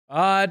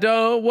I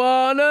don't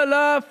want a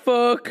lot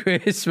for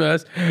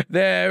Christmas.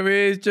 There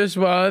is just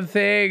one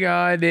thing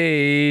I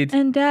need.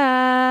 And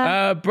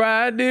a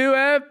brand new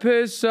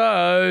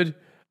episode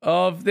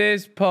of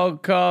this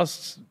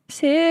podcast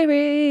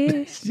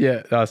series.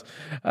 Yeah, that's.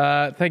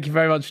 Thank you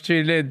very much for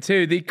tuning in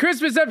to the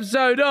Christmas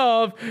episode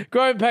of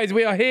Growing Pains.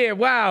 We are here.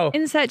 Wow.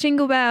 Insert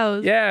jingle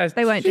bells. Yes.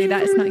 They won't do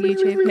that. It's not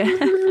YouTube.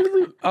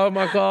 Yeah. Oh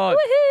my God.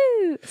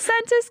 Woohoo!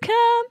 Santa's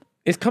come.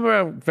 It's come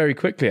around very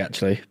quickly,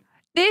 actually.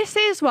 This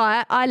is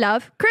why I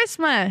love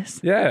Christmas.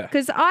 Yeah.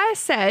 Because I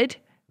said,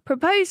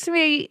 propose to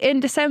me in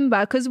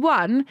December, because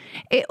one,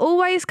 it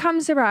always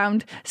comes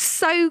around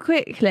so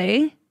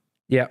quickly.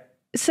 Yeah.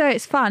 So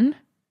it's fun.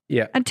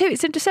 Yeah. And two,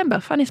 it's in December,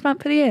 funnest month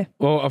of the year.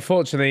 Well,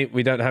 unfortunately,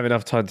 we don't have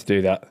enough time to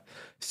do that.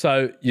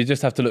 So you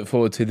just have to look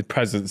forward to the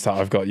presents that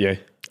I've got you.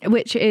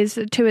 Which is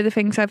two of the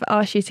things I've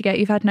asked you to get.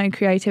 You've had no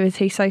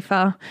creativity so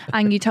far.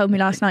 And you told me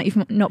last night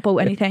you've not bought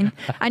anything.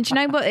 And do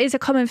you know what is a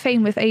common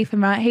theme with Ethan,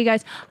 right? He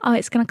goes, oh,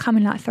 it's going to come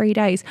in like 3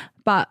 days.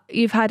 But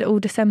you've had all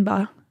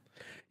December.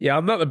 Yeah,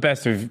 I'm not the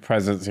best with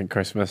presents in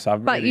Christmas.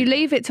 But you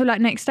leave it till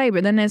like next day,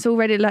 but then there's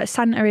already like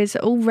Santa is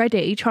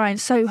already trying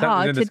so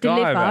hard to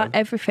deliver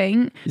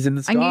everything. He's in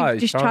the sky.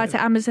 And you just try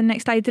to Amazon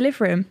next day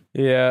deliver him.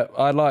 Yeah,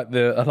 I like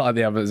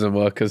the Amazon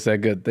workers. They're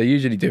good. They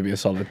usually do me a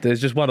solid.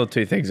 There's just one or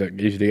two things that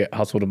usually get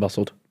hustled and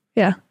muscled.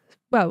 Yeah.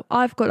 Well,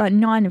 I've got like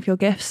 9 of your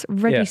gifts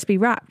ready to be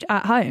wrapped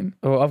at home.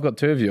 Oh, I've got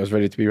 2 of yours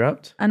ready to be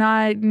wrapped. And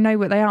I know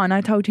what they are, and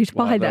I told you to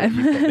buy them.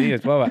 You've got me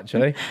as well,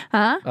 actually.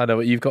 Huh? I know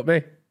what you've got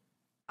me.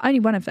 Only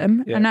one of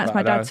them, and that's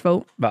my dad's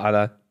fault. But I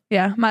know.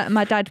 Yeah,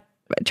 my dad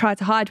tried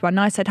to hide one.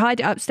 I said, hide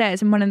it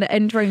upstairs in one of the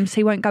end rooms.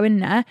 He won't go in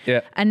there. Yeah.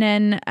 And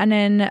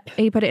then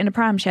he put it in a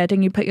pram shed,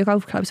 and you put your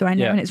golf clubs away in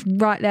there, and it's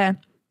right there.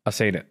 I've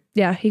seen it.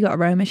 Yeah, he got a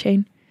rowing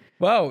machine.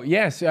 Well,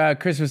 yes,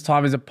 Christmas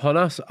time is upon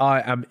us.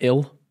 I am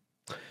ill.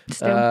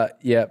 Still.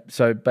 Yeah,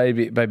 so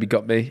baby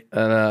got me.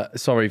 And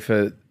sorry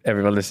for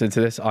everyone listening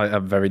to this. I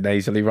am very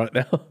nasally right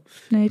now.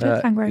 No, you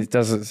don't sound great.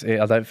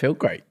 I don't feel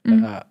great.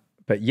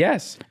 But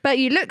yes. But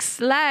you look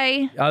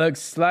slay. I look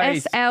slay.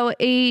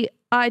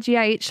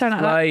 SLEIGH.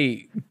 Something like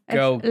Slay.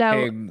 Girl,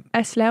 king,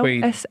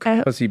 queen,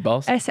 pussy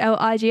boss.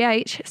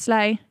 SLIGH.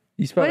 Slay.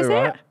 You spelled it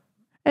right?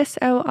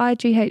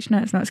 SLIGH. No,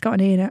 it's not. It's got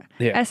an E in it.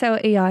 Yeah.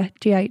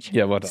 SLEIGH.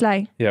 Yeah, well done.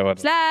 Slay. Yeah, well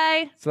done.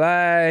 Slay.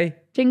 Slay.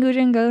 Jingle,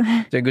 jingle.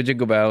 Jingle,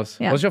 jingle bells.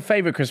 Yeah. What's your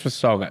favourite Christmas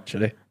song,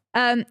 actually?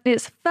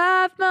 It's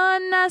 5 more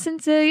nights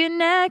until you're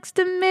next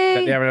to me. Is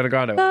that the Ariana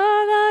Grande one?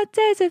 4 more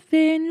days have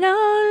been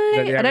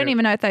lonely. I don't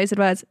even know if those are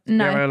the words.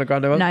 No. The Ariana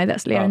Grande one? No,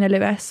 that's Leona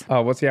Lewis.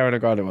 Oh, what's the Ariana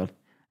Grande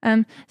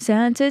one?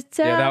 Santa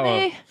tell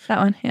me. That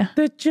one, yeah.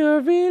 That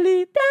you're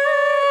really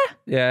there.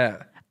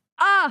 Yeah.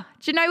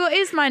 Do you know what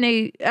is my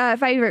new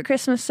favourite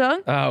Christmas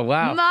song? Oh,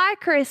 wow. My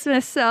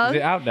Christmas song. Is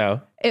it out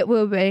now? It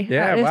will be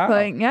at this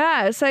point.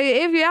 Yeah. So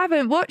if you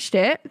haven't watched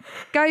it,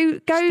 go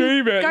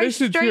stream it. Go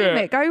Listen stream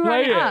to it. Go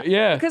run it up.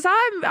 Yeah. Because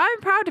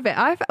I'm proud of it.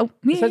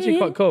 It's actually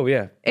quite cool.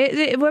 Yeah.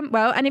 It went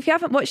well. And if you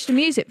haven't watched the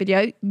music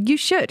video, you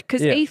should,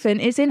 because Ethan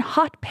is in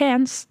hot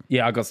pants.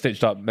 Yeah, I got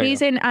stitched up. Mate.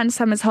 He's in Ann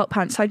Summers hot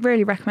pants. So I'd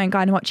really recommend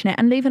going and watching it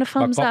and leaving a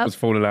thumbs My cock up. was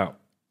falling out.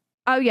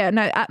 Oh yeah,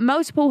 no. At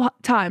multiple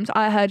times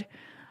I heard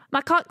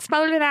my cock's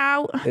falling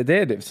out. It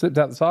did. It slipped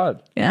out the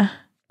side. Yeah.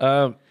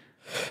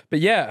 But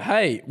yeah,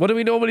 hey, what do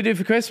we normally do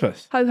for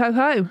Christmas? Ho ho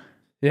ho.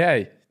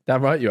 Yeah,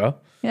 damn right you are.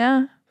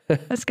 Yeah.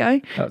 Let's go.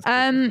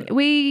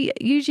 We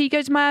usually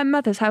go to my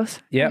mother's house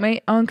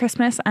on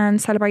Christmas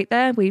and celebrate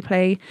there. We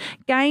play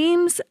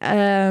games.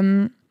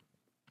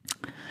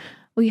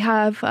 We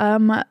have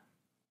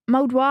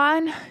mulled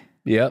wine.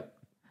 Yep.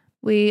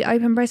 We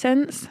open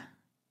presents.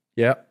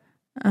 Yep.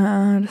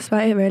 That's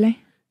about it,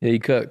 really. Yeah, you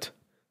cooked.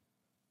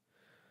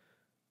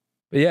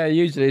 But yeah,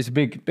 usually it's a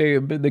big.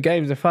 The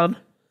games are fun.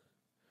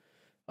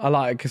 I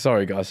like.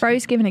 Sorry, guys.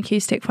 Bro's giving a cue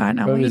stick right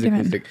now. What are you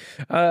doing?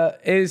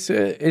 It's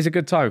a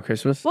good time,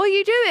 Christmas. What are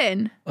you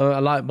doing? I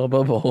like my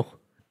bubble.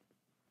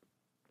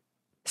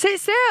 Sit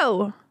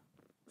still.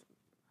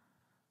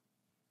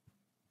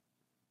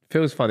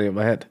 Feels funny in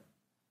my head.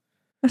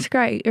 That's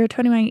great. You're a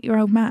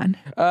 28-year-old man.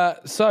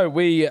 So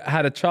we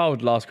had a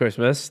child last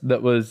Christmas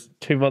that was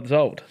 2 months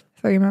old.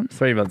 3 months.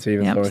 3 months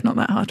even, yeah, sorry. It's not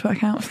that hard to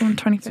work out. It's on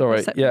 25th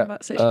of September,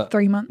 so it's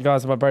 3 months.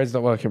 Guys, my brain's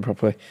not working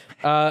properly.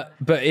 But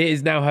it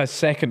is now her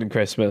second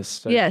Christmas.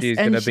 So yes, she's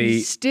and gonna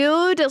she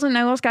still doesn't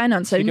know what's going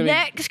on. So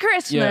next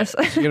Christmas. Yeah,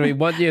 she's going to be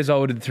 1 year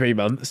old in 3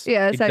 months.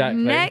 Yeah,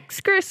 exactly. So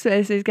next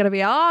Christmas is going to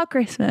be our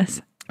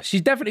Christmas.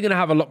 She's definitely going to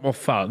have a lot more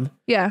fun.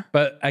 Yeah.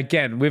 But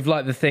again, with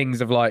like the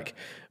things of like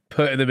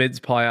putting the mince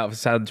pie out for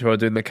Santa or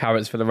doing the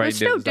carrots for the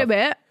reindeer. We'll still do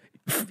it.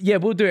 Yeah,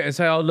 we'll do it and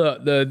say, oh,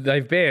 look,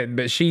 they've been,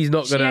 but she's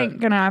not going to. She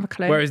ain't going to have a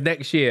clue. Whereas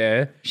next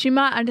year. She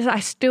might, I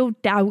still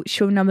doubt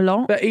she'll know a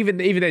lot. But even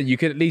then, you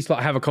can at least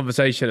like have a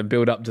conversation and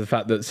build up to the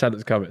fact that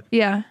Santa's coming.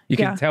 Yeah. You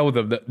can tell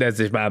them that there's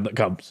this man that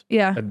comes.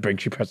 Yeah. And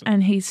brings you presents.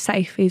 And he's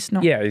safe. He's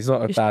not. Yeah, he's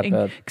not a bad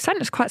man.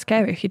 Santa's quite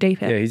scary if you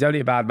deep it. Yeah, he's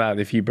only a bad man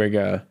if you bring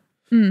a.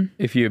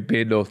 If you're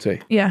being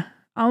naughty. Yeah.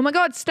 Oh my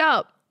God,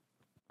 stop.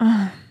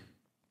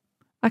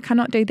 I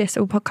cannot do this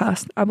all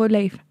podcast. I will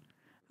leave.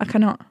 I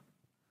cannot.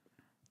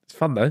 It's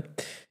fun though.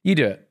 You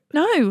do it.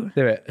 No.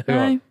 Do it. Come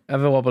on.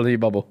 Have a wobble your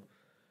bubble.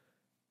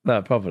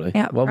 No, probably.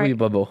 Yeah, wobble right. your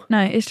bubble. No,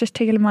 it's just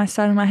tickling my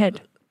side of my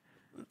head.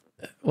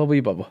 Wobble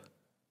your bubble.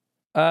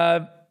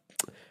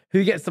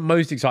 Who gets the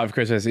most excited for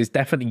Christmas? It's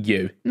definitely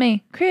you.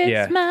 Me.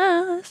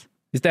 Christmas.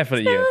 It's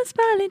definitely you. Stars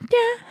falling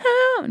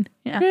down.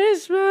 Yeah.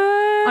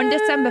 Christmas. On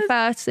December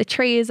 1st, the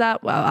tree is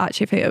up. Well,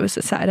 actually, I think it was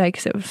a Saturday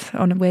because it was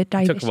on a weird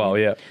day. It took a while,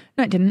 yeah.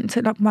 No, it didn't. It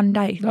took like one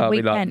day, a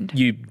weekend.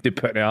 You did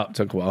put it up,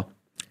 took a while.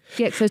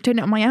 Yeah, because I was doing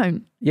it on my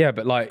own. Yeah,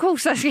 but like... Of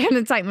course, that's going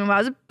to take me a while.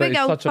 It's a big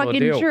old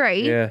fucking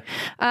tree. Yeah.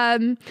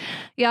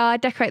 Yeah, I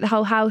decorate the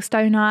whole house,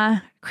 don't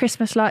I?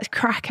 Christmas lights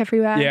crack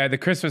everywhere. Yeah, the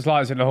Christmas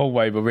lights in the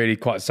hallway were really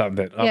quite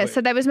something. Yeah,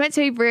 so they was meant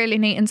to be really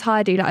neat and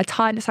tidy. Like I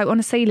tied it so on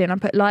the ceiling, I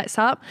put lights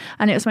up,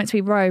 and it was meant to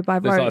be row by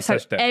row. Like so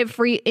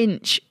every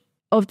inch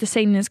of the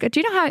ceiling is good.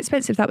 Do you know how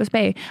expensive that would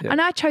be? Yeah. And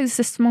I chose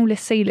the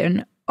smallest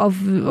ceiling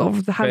of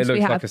the house we have. It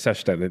looks like a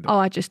sesh then, didn't it? Oh,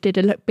 I just did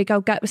a big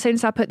old gap. As soon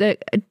as I put the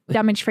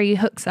damage-free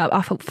hooks up,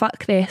 I thought,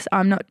 fuck this,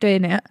 I'm not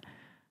doing it.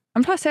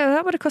 And plus,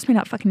 that would have cost me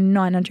like fucking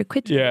 900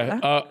 quid.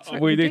 Yeah,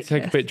 we need to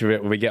take a picture of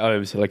it when we get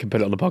home so I can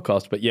put it on the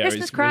podcast. But yeah,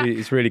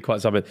 it's really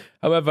quite something.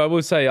 However, I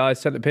will say I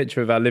sent a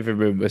picture of our living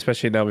room,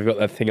 especially now we've got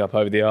that thing up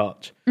over the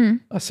arch.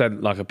 I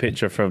sent like a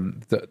picture from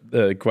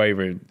the grey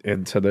room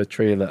into the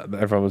tree and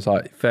everyone was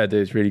like, fair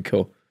dues, really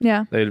cool.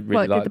 Yeah. They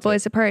really did the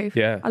boys approve?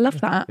 Yeah. I love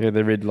that. Yeah,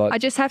 they really liked it. I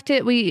just have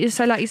to,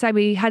 so like you say,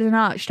 we had an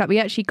arch that we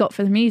actually got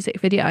for the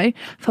music video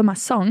for my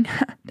song.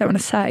 Don't want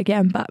to say it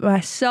again, but my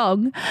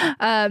song.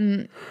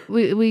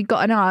 We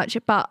got an arch,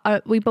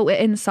 but we bought it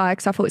inside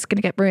because I thought it's going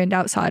to get ruined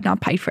outside and I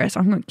paid for it, so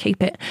I'm going to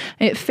keep it.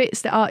 It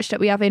fits the arch that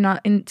we have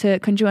to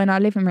conjoin our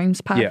living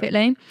rooms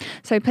perfectly. Yeah.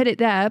 So put it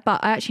there,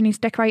 but I actually need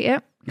to decorate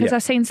it because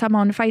I've seen some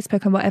on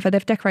Facebook and whatever,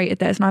 they've decorated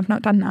theirs and I've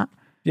not done that.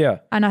 Yeah.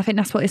 And I think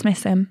that's what is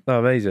missing. Oh,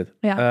 amazing.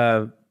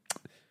 Yeah.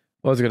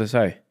 What was I going to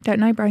say? Don't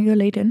know, bro. You're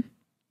leading.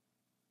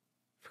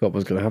 Forgot what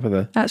was going to happen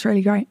there. That's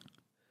really great.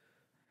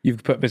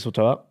 You've put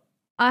mistletoe up?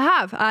 I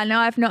have. And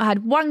I've not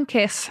had one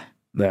kiss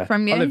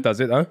from you. Olive does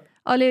it though.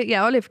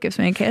 Olive gives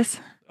me a kiss.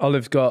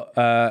 Olive's got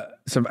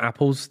some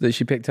apples that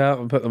she picked out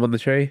and put them on the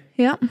tree.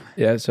 Yeah.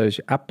 Yeah, so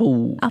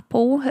apple.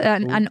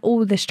 And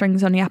all the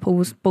strings on the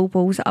apples,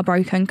 balls are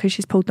broken because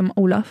she's pulled them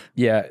all off.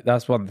 Yeah,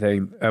 that's one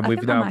thing. And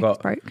we've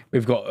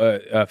got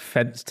a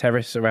fence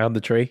terrace around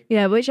the tree.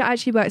 Yeah, which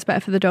actually works better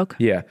for the dog.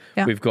 Yeah.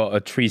 We've got a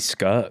tree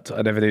skirt.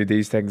 I never knew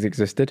these things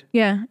existed.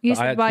 Yeah, you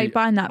said why are you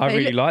buying that? I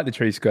really like the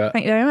tree skirt.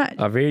 Thank you very much.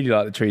 I really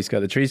like the tree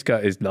skirt. The tree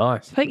skirt is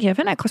nice. Thank you. I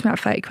think that cost me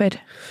about 30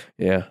 quid.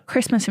 Yeah.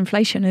 Christmas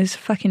inflation is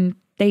fucking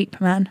deep,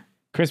 man.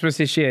 Christmas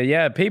this year,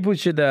 yeah. People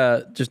should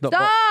just not.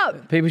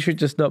 Stop! People should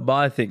just not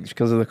buy things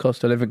because of the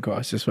cost of living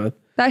crisis, man.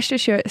 That's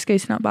just your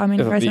excuse to not buy me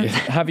any presents.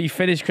 Have you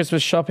finished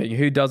Christmas shopping?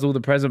 Who does all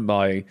the present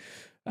buying?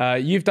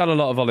 You've done a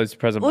lot of Olive's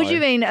present buying. What do you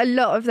mean, a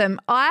lot of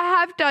them? I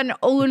have done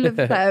all of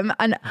them,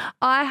 and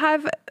I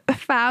have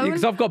found.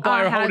 Because I've got to buy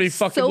her a whole new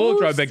fucking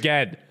wardrobe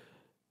again.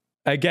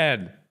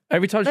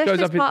 Every time she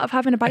goes up, part of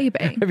having a baby.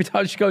 Every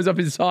time she goes up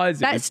in sizes.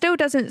 That still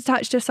doesn't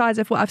touch the size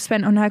of what I've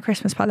spent on her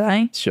Christmas, by the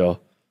way. Sure.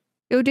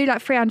 It'll do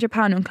like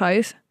 £300 on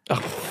clothes.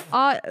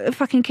 Our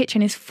fucking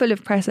kitchen is full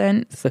of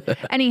presents.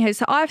 Anywho,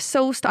 so I've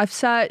sourced, I've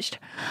searched.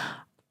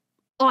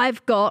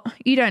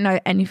 You don't know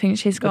anything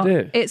she's got. I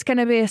do. It's going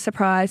to be a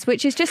surprise,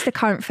 which is just the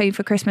current theme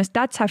for Christmas.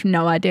 Dads have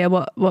no idea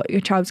what your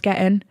child's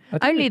getting.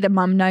 Only the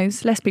mum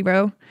knows, let's be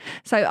real.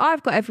 So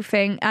I've got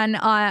everything, and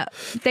I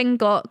then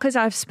because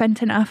I've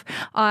spent enough,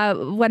 I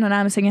went on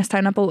Amazon yesterday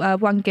and I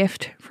bought one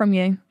gift from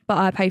you, but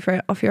I pay for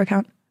it off your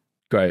account.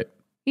 Great.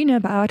 You know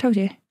about it, I told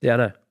you. Yeah, I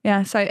know.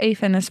 Yeah, so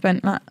Ethan has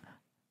spent like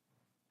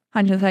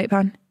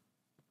 £130.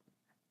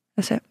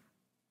 That's it.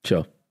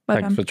 Sure.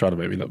 Thanks for trying to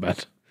make me look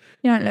bad.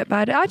 You don't look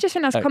bad. I just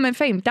think that's a common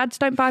theme. Dads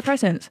don't buy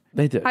presents.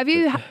 They do. Have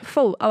you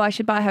thought, I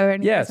should buy her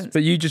any presents? Yes,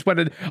 but you just went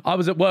and... I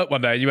was at work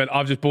one day and you went,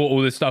 I've just bought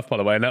all this stuff, by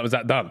the way, and that was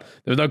that done.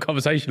 There was no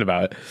conversation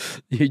about it.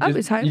 You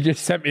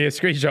just sent me a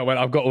screenshot and went,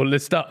 I've got all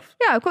this stuff.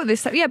 Yeah, I've got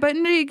this stuff. Yeah, but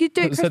no, you do it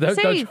Christmas so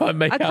don't try and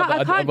make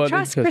I can't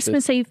trust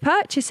Christmas Eve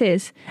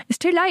purchases. It's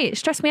too late. It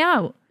stressed me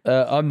out.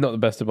 I'm not the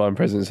best at buying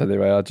presents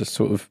anyway. I just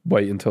sort of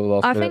wait until the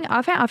last minute.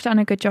 I think I've done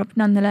a good job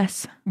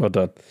nonetheless. Well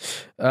done.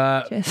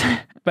 Cheers.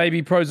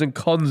 Baby pros and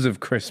cons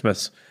of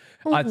Christmas.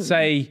 Ooh. I'd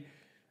say...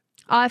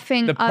 I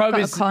think I've got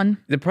a con.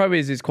 The pro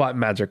is it's quite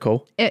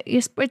magical.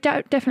 We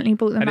definitely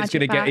bought the magic. And it's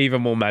going to get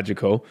even more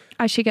magical.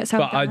 As she gets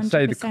older. But I'd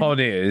say the con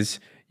is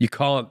you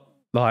can't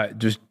like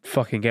just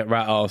fucking get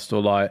rat-arsed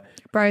or like...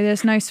 Bro,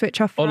 there's no switch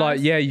off. Or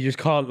like, yeah, you just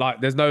can't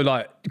like, there's no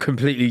like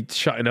completely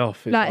shutting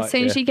off. It's like as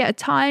soon as you get a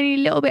tiny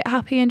little bit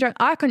happy and drunk.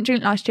 I couldn't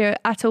drink last year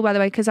at all, by the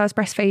way, because I was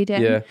breastfeeding.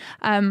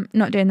 Yeah.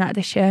 Not doing that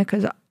this year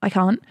because I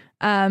can't.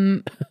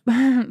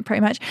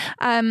 Pretty much.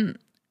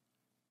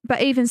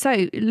 But even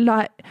so,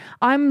 like,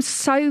 I'm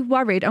so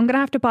worried. I'm going to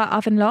have to buy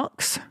oven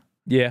locks.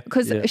 Yeah.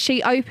 Because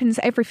she opens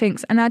everything.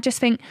 And I just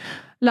think,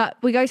 like,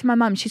 we go to my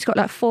mum, she's got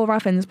like 4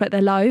 ovens, but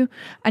they're low.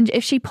 And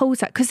if she pulls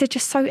that, because they're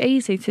just so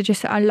easy to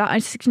just,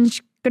 it's going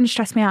to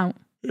stress me out.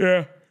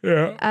 Yeah,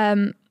 yeah.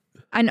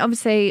 And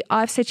obviously,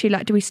 I've said to you,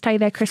 like, do we stay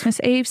there Christmas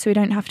Eve so we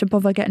don't have to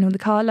bother getting all the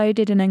car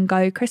loaded and then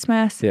go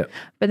Christmas? Yeah.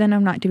 But then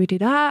I'm like, do we do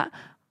that?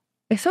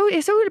 It's all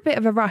a bit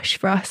of a rush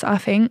for us, I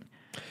think.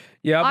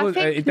 Yeah, I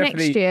think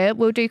next year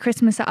we'll do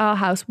Christmas at our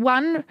house.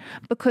 One,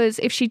 because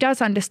if she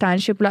does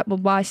understand, she'll be like, well,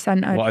 why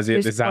Santa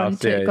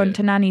gone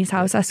to Nanny's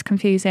house? That's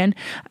confusing.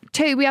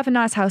 Two, we have a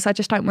nice house. I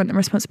just don't want the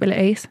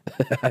responsibilities.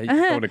 You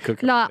don't want to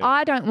cook.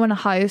 I don't want to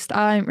host.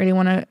 I don't really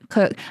want to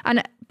cook.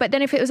 But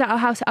then if it was at our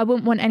house, I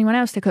wouldn't want anyone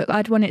else to cook.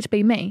 I'd want it to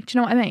be me. Do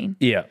you know what I mean?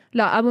 Yeah.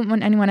 Like, I wouldn't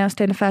want anyone else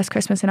doing the first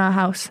Christmas in our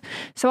house.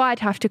 So I'd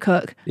have to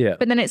cook. Yeah.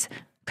 But then it's,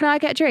 can I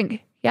get a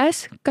drink?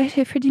 Yes. Go to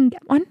the fridge and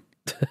get one.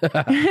 Do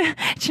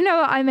you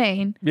know what I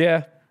mean?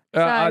 Yeah.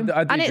 So,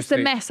 and it's the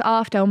mess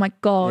after. Oh my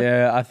God.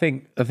 Yeah, I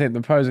think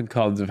the pros and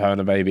cons of having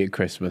a baby at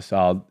Christmas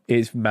are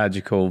it's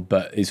magical,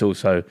 but it's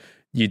also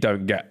you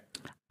don't get.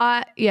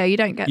 You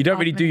don't get. You don't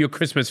really do your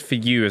Christmas for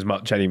you as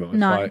much anymore.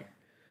 No.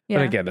 Yeah.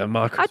 But again, I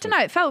don't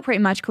know. It felt pretty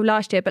magical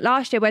last year, but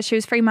last year where she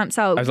was 3 months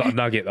old, it was like a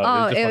nugget.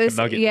 Though. It was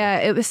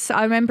it was.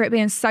 I remember it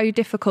being so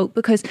difficult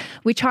because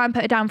we try and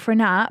put her down for a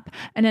nap,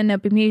 and then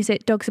there'd be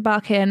music, dogs are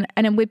barking,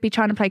 and then we'd be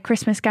trying to play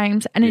Christmas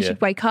games, and then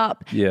she'd wake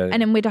up, and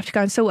then we'd have to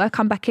go and sort her,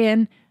 come back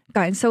in.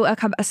 Go and sort her,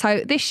 come back.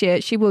 So this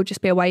year she will just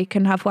be awake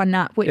and have one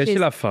nap, which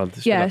she'll have fun.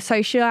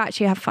 So she'll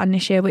actually have fun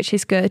this year, which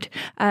is good.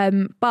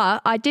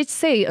 But I did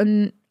see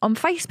on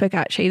Facebook,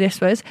 actually, this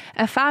was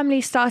a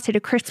family started a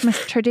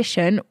Christmas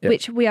tradition,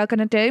 which we are going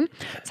to do.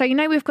 So,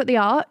 we've got the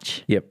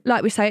arch. Yep.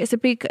 Like we say,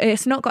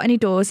 it's not got any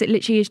doors. It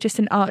literally is just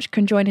an arch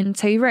conjoining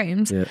 2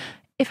 rooms. Yep.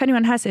 If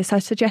anyone has this, I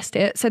suggest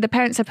it. So the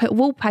parents have put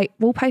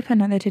wallpaper.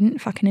 No, they didn't.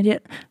 Fucking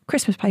idiot.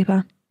 Christmas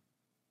paper.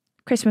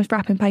 Christmas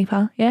wrapping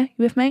paper. Yeah,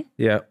 you with me?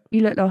 Yeah.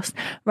 You look lost,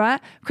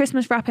 right?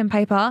 Christmas wrapping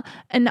paper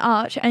in the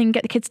arch and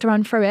get the kids to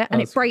run through it, and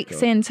it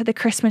breaks into the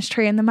Christmas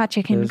tree and the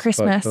magic in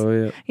Christmas.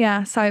 Cool,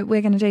 yeah, so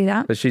we're going to do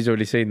that. But she's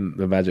already seen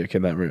the magic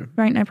in that room.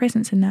 There ain't no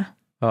presents in there.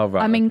 Oh,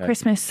 right. I mean,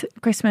 Christmas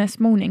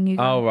morning. You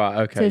go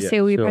okay. to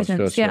seal your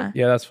presents. Sure.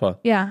 Yeah, that's fine.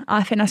 Yeah,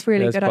 I think that's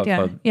really good idea.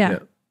 Fun. Yeah.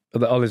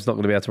 But Olive's not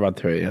going to be able to run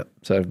through it yet.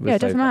 So it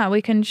doesn't matter.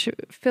 We can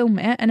film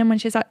it, and then when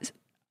she's like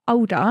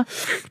older,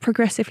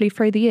 progressively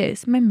through the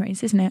years,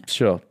 memories, isn't it?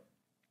 Sure.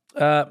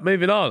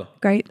 Moving on.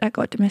 Great, that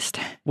got dismissed.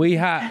 We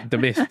have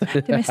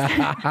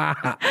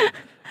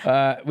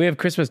we have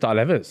Christmas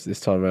dilemmas this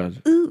time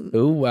around.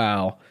 Ooh,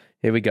 wow.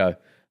 Here we go.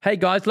 Hey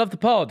guys, love the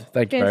pod.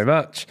 Thank you very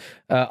much.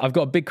 I've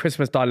got a big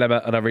Christmas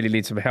dilemma and I really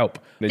need some help.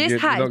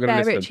 This hat is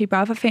Bear Ritchie,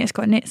 bruv. I think it's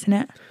got nits in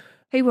it.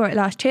 Who wore it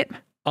last, Chip?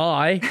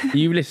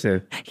 You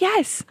listen?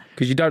 Yes.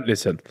 Because you don't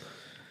listen.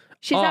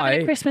 She's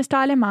having a Christmas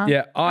dilemma.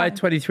 Yeah,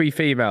 23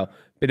 female.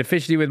 Been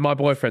officially with my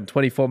boyfriend,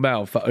 24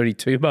 male, for only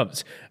 2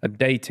 months and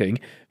dating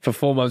for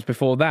 4 months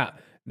before that.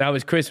 Now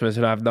it's Christmas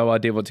and I have no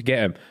idea what to get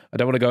him. I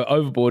don't want to go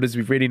overboard as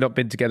we've really not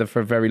been together for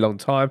a very long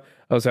time.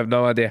 I also have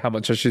no idea how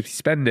much I should be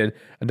spending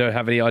and don't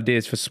have any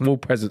ideas for small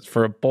presents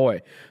for a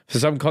boy. For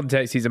some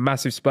context, he's a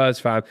massive Spurs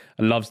fan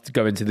and loves to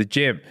go into the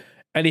gym.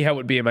 Any help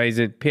would be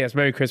amazing. P.S.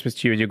 Merry Christmas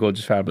to you and your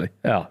gorgeous family.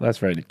 Oh,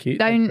 that's really cute.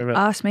 Don't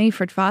ask me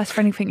for advice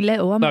for anything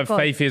little. Oh my God.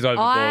 Faith is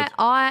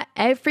overboard.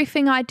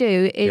 Everything I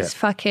do is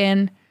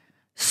fucking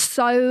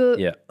so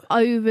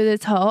over the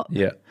top.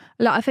 Yeah.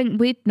 Like, I think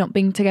we'd not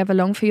been together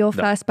long for your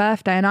first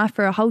birthday, and I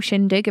threw a whole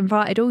shindig,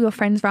 invited all your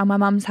friends around my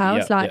mum's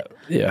house.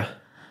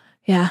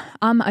 Yeah,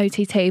 I'm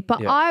OTT.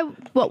 But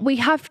what we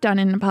have done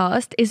in the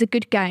past is a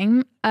good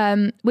game.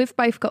 We've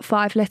both got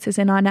 5 letters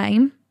in our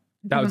name.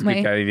 That was a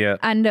good game, yeah.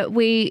 And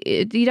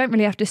you don't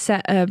really have to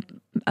set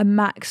a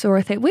max or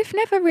a thing. We've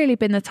never really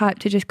been the type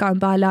to just go and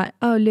buy like,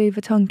 Louis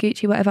Vuitton,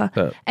 Gucci,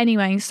 whatever.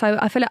 Anyway, so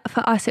I feel like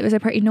for us it was a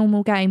pretty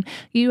normal game.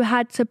 You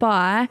had to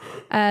buy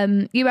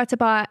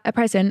a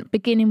present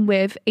beginning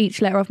with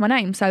each letter of my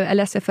name. So a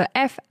letter for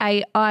F,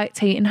 A, I,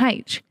 T, and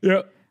H.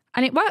 Yeah.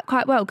 And it worked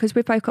quite well because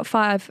we've both got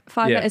five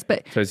letters.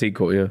 But so it's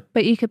equal, yeah.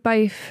 But you could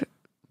both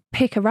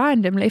pick a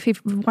random.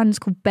 If one's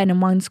called Ben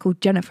and one's called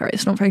Jennifer,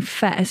 it's not very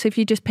fair. So if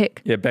you just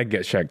pick Ben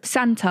gets shagged.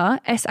 Santa,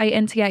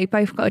 Santa,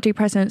 both got to do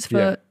presents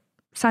for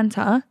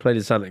Santa. Play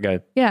the Santa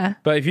game. Yeah.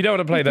 But if you don't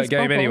want to play that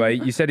game anyway,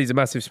 you said he's a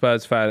massive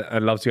Spurs fan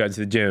and loves to go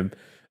into the gym.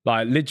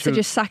 Like literally, so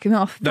just sack him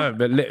off. No,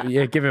 but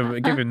give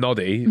him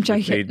noddy. I'm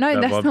joking. No,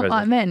 that's not what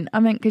I meant. I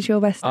meant because you're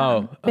West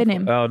Ham. Bin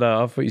him. Oh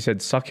no, I thought you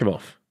said suck him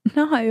off.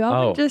 No, I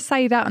wouldn't just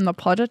say that on the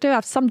pod. I do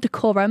have some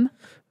decorum.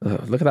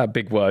 Look at that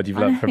big word you've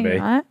learned from me.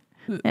 Right?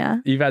 Yeah.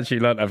 You've actually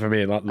learnt that from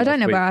me. Like I don't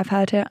know where I've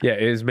heard it. Yeah,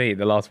 it was me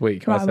the last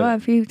week. Right, what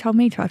have you told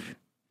me to have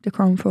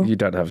decorum for? You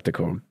don't have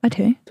decorum. I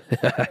do.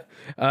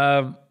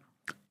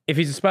 If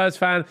he's a Spurs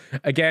fan,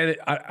 again,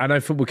 I know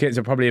football kits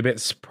are probably a bit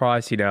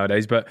pricey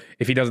nowadays, but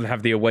if he doesn't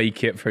have the away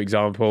kit, for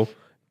example,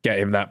 get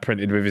him that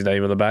printed with his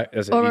name on the back.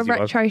 That's or a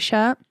retro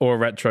shirt. Or a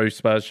retro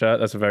Spurs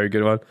shirt. That's a very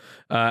good one.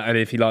 And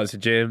if he likes the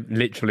gym,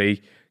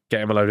 literally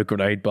get him a load of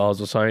grenade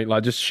bars or something.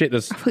 Like just shit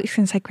that's... I thought you were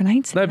going to say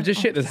grenades. No, but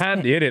just shit that's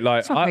handy, isn't it?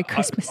 Like, it's not very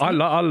Christmassy.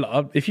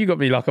 I if you got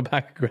me like a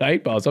pack of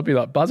grenade bars, I'd be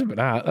like buzzing with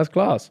that. That's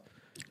class.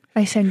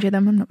 They send you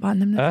them. I'm not buying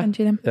them. They send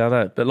you them. Yeah, I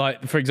know. But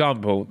like, for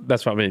example,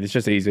 that's what I mean. It's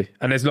just easy.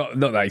 And it's not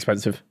that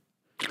expensive.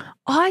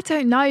 I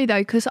don't know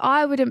though, because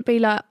I wouldn't be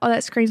like, oh,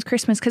 that screams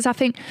Christmas, because I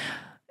think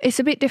it's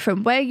a bit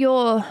different. Where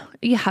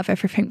you have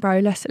everything, bro.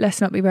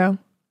 Let's not be real.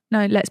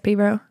 No, let's be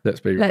real.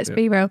 Let's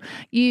be real.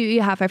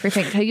 You have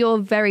everything. So you're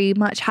very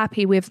much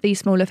happy with these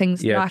smaller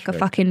things, like true. A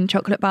fucking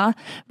chocolate bar.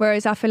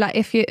 Whereas I feel like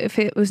if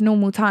it was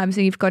normal times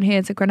and you've gone,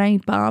 here's a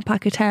grenade bar,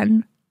 pack of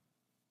 10.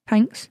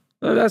 Thanks.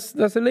 No,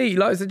 that's elite.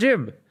 Like it's a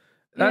gym.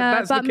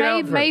 That's but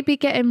maybe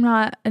get him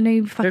like a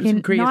new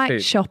fucking Nike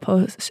shop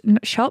or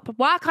shop.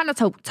 Why can't I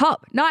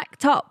talk? Nike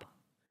top.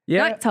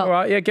 Yeah, Nike top. All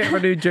right. Yeah, get him a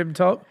new gym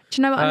top. Do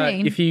you know what I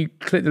mean? If you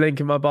click the link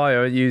in my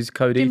bio and use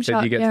code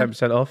Ethan, you get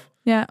 10% off.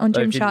 Yeah, on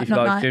Gymshark, if you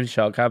like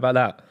Gymshark, how about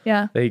that?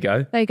 Yeah. There you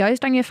go.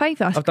 It's done you a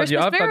favour. I've done you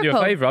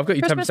a favour. I've got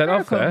you 10%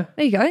 off there.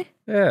 There you go.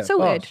 Yeah.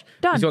 Sorted.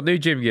 Done. He's got new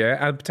gym gear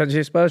and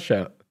potentially a Spurs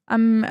shirt.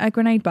 A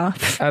grenade bar.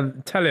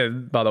 And tell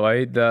him, by the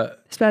way, that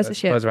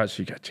Spurs are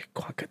actually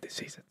quite good this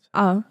season.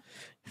 Oh,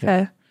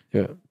 fair.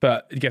 Yeah.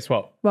 But guess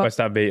what? West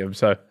Ham beat them,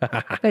 so...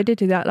 They did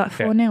do that, like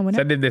 4-0, wasn't it?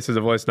 Send him this as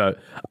a voice note.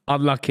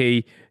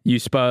 Unlucky, you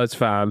Spurs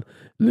fan,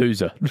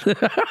 loser.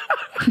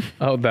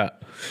 Hold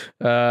that.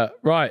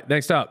 Right,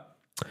 next up.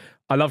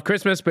 I love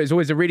Christmas, but it's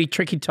always a really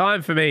tricky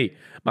time for me.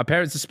 My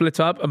parents are split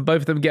up and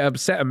both of them get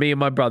upset at me and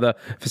my brother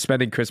for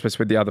spending Christmas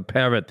with the other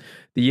parent.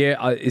 This year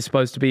is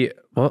supposed to be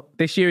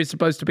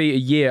a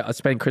year I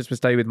spend Christmas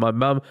Day with my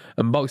mum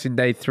and Boxing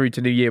Day through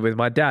to New Year with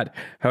my dad.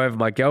 However,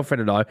 my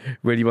girlfriend and I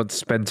really want to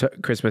spend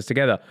Christmas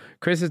together.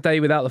 Christmas Day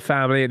without the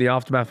family and the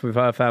aftermath with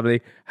her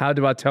family. How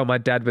do I tell my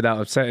dad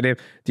without upsetting him?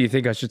 Do you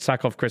think I should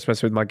sack off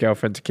Christmas with my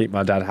girlfriend to keep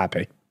my dad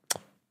happy?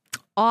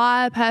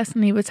 I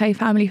personally would say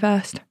family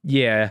first.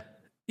 Yeah,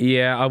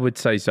 I would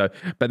say so.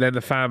 But then the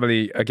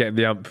family are getting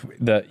the ump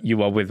that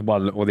you are with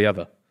one or the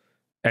other.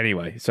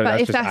 Anyway, so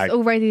but if that's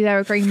already their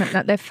agreement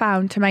that they've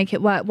found to make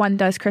it work, one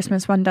does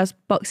Christmas, one does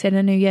Boxing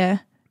and New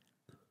Year.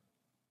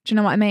 Do you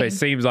know what I mean? But it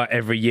seems like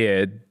every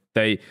year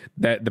the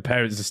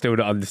parents are still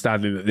not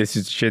understanding that this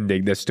is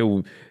shindig. They're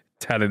still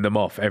telling them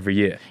off every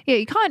year. Yeah,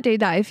 you can't do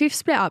that. If you've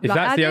split up, if like,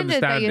 that's at the end of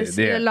the day,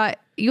 understanding, like,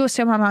 you're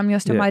still my mum, you're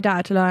still my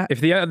dad. Like,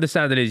 if the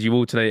understanding is you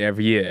alternate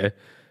every year,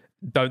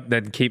 don't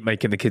then keep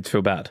making the kids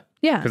feel bad.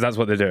 Yeah. Because that's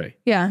what they're doing.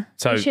 Yeah.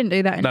 So you shouldn't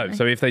do that anyway. No,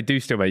 so if they do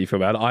still make you feel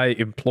bad, I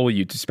implore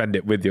you to spend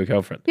it with your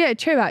girlfriend. Yeah,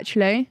 true,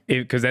 actually.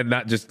 Because then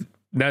that just...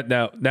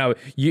 Now,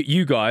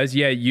 you guys,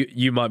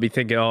 you might be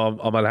thinking, oh,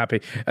 I'm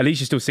unhappy. At least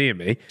you're still seeing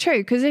me. True,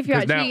 because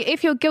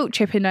if you're guilt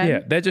tripping them...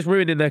 Yeah, they're just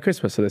ruining their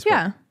Christmas at this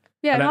point.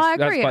 Yeah, no, I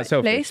agree, actually.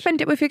 Selfish.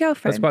 Spend it with your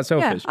girlfriend. That's quite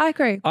selfish. Yeah, I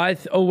agree. I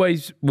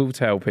always will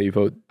tell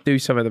people, do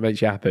something that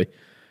makes you happy.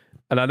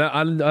 And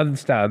I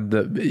understand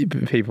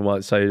that people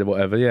might say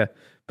whatever,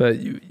 but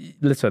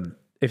listen,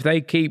 if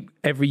they keep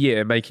every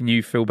year making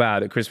you feel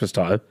bad at Christmas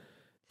time,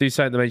 do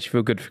something that makes you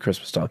feel good for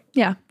Christmas time.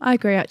 Yeah, I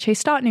agree, actually.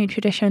 Start new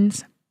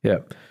traditions.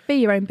 Yeah. Be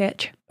your own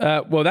bitch.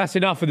 Well, that's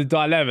enough of the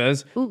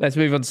dilemmas. Ooh. Let's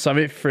move on to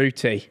something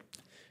fruity.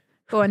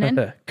 Go on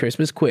then.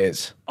 Christmas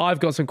quiz. I've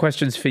got some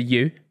questions for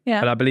you.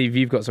 Yeah. And I believe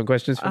you've got some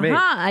questions for me.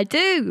 I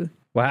do.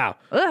 Wow.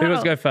 Who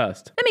wants to go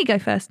first? Let me go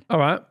first. All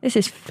right. This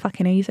is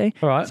fucking easy.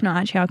 All right. It's not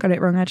actually, I got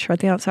it wrong. I just read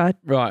the outside.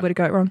 Right. Would have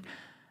got it wrong.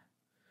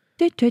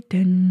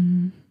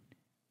 Dun-dun-dun.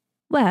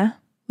 Where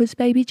was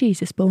baby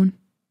Jesus born?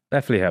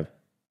 Bethlehem.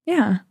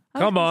 Yeah.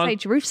 Come on. Say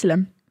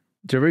Jerusalem.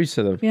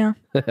 Jerusalem. Yeah.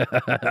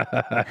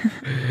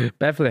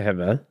 Bethlehem,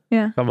 man.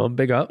 Yeah. Come on,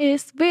 big up.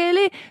 It's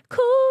really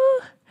cool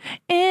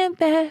in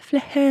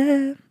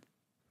Bethlehem.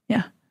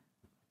 Yeah.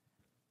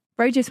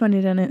 Bro just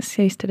wanted an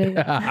excuse to do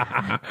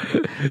that.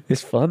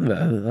 It's fun,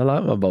 man. I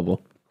like my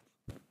bubble.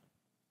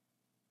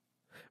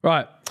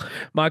 Right.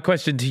 My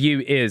question to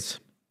you is,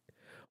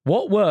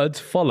 what words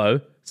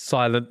follow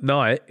Silent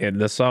Night in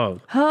the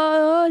song?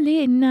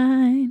 Holy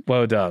night.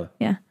 Well done.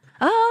 Yeah.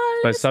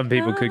 But some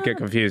people could get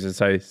confused and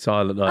say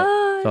Silent Night.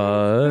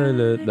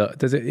 Silent Night.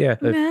 Does it? Yeah.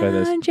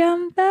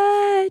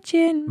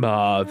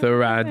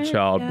 Mother and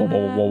child.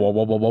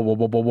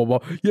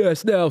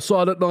 Yes, now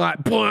Silent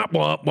Night.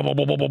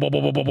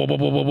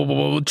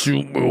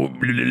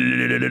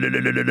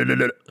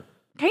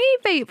 Can you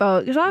beatbox?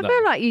 Because I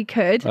feel like you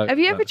could. Have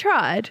you ever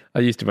tried? I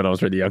used to when I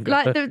was really younger.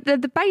 Like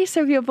the bass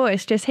of your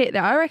voice just hit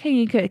there. I reckon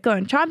you could. Go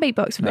on, try and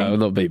beatbox for me. No, I'm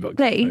not beatboxing.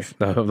 Please.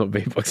 No, I'm not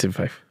beatboxing,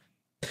 Faith.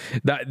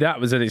 That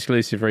was an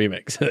exclusive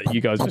remix that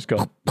you guys just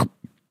got.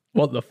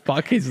 What the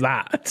fuck is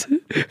that?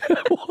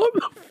 What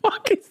the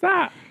fuck is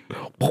that?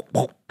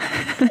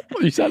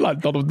 You sound like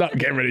Donald Duck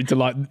getting ready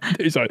to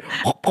do so.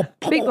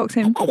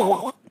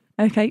 Beatboxing.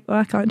 Okay, well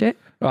I can't do it.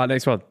 All right,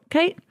 next one.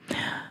 Okay.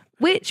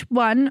 Which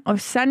one of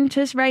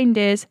Santa's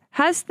reindeers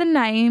has the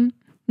name...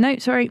 No,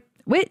 sorry.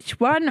 Which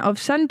one of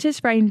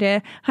Santa's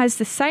reindeer has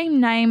the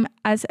same name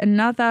as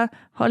another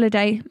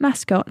holiday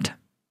mascot?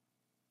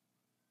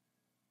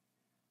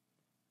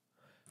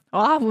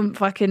 Oh, I wouldn't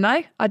fucking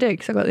know. I do,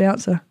 because I got the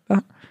answer.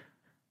 But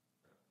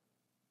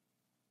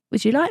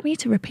would you like me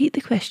to repeat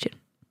the question?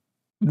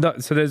 No,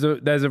 so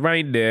there's a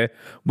reindeer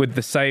with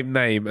the same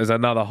name as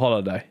another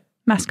holiday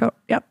mascot.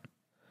 Yep.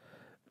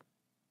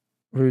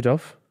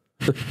 Rudolph,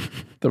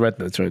 the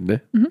red-nosed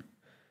reindeer. Mm-hmm.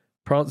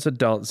 Prancer,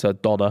 Dancer,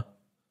 Donna.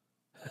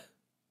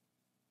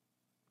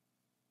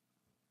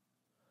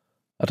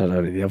 I don't know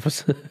any of the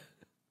others.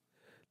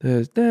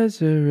 There's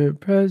Desert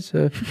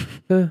Pressure.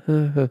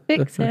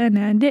 Vixen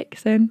and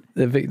Dixon.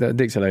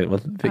 Dixon ain't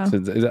one.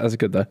 Vixen. That's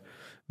good though.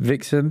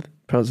 Vixen,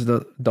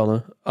 Princess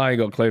Donna. I ain't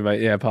got a clue,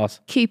 mate. Yeah, pass.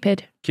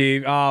 Cupid.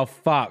 Oh,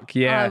 fuck.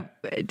 Yeah.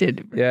 Oh, it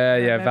did.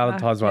 Yeah.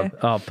 Valentine's one.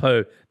 Oh,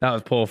 poo. That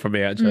was poor from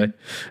me, actually.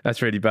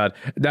 That's really bad.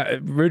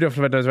 Rudolph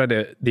the Red-Nosed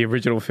Reindeer, the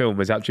original film,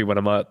 was actually one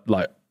of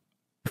my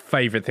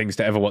favourite things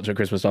to ever watch at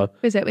Christmas time.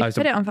 Is it? We put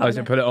it on for I used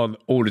to put it on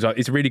all the time.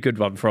 It's a really good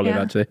one for Olive,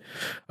 actually.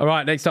 All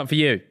right, next up for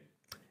you.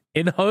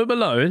 In Home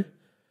Alone,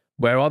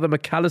 where are the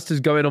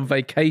McAllisters going on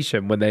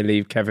vacation when they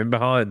leave Kevin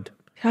behind?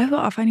 You know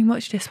what? I've only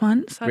watched this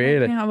once. I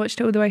don't think I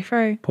watched it all the way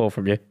through. Poor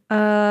from you.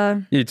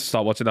 You need to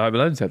start watching the Home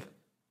Alone then.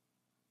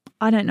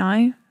 I don't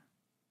know.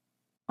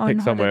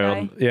 Pick somewhere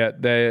on. Yeah,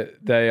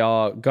 they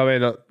are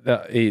going.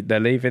 They're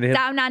leaving here.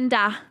 Down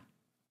under.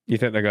 You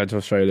think they're going to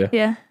Australia?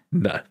 Yeah.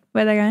 No.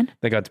 Where are they going?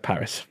 They're going to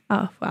Paris.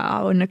 Oh, well,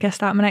 I wouldn't have guessed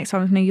that. My next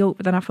one was New York,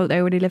 but then I thought they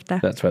already lived there.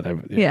 That's where they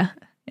were. Yeah.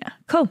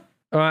 Cool.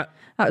 All right.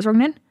 That was wrong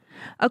then.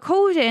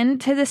 According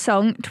to the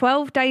song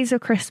 12 Days of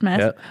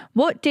Christmas,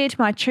 what did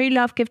my true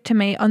love give to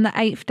me on the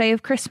 8th day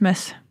of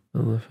Christmas?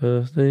 On the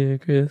first day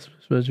of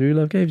Christmas, my true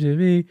love gave to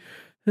me.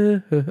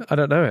 I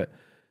don't know it.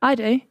 I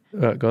do. All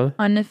right, go on.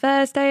 On the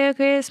first day of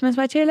Christmas,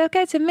 my true love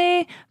gave to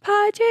me.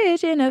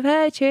 Partridge in a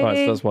pear tree. All right,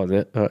 so that's one,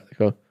 yeah. All right,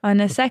 go on. On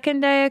the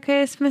second day of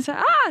Christmas,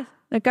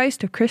 the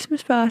ghost of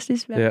Christmas past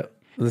is back. Yeah,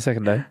 on the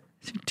second day.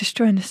 It's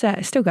destroying the set.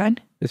 It's still going.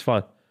 It's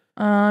fine.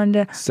 On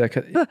the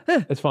second,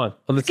 it's fine.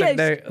 On the second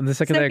day,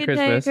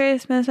 day of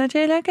Christmas, my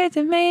true love gave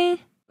to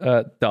me.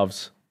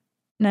 Doves.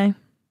 No.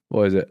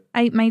 What is it?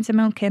 8 Maids of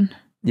Milking.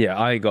 Yeah,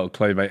 I ain't got a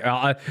clue, mate.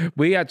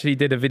 We actually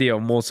did a video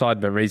on More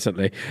Sidemen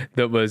recently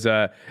that was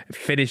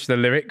finish the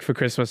lyric for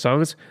Christmas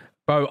songs.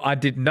 Bro, I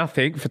did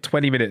nothing for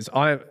 20 minutes.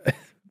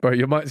 Bro,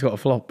 your mic's got a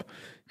flop.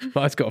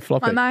 Mic's got a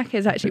flop. My mic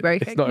is actually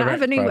broken. Can I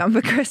have a new one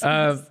for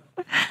Christmas?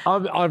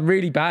 I'm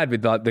really bad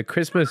with the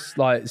Christmas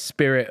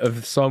spirit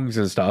of songs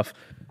and stuff.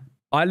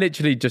 I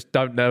literally just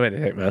don't know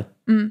anything,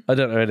 man. I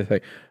don't know anything.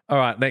 All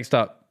right, next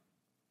up.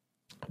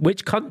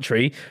 Which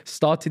country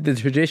started the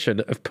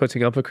tradition of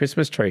putting up a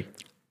Christmas tree?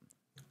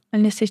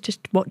 And this is just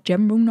what,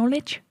 general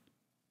knowledge?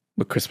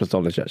 With Christmas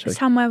knowledge, actually.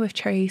 Somewhere with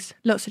trees.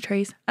 Lots of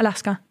trees.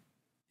 Alaska.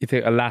 You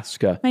think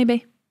Alaska?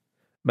 Maybe.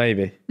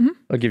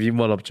 I'll give you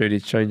one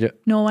opportunity to change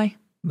it. Norway.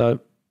 No.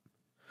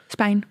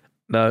 Spain.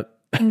 No.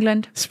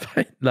 England.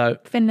 Spain. No.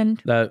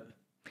 Finland. No.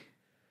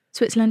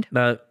 Switzerland.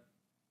 No.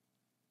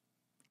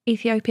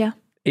 Ethiopia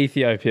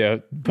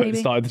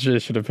started the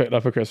tradition of putting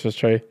up a Christmas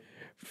tree.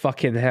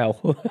 Fucking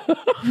hell.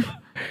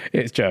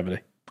 It's Germany.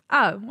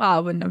 Oh, well, I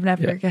wouldn't have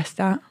never guessed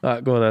that. All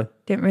right, go on then.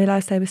 Didn't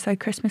realise they were so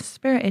Christmas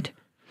spirited.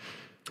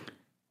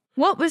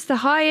 What was the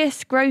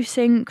highest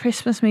grossing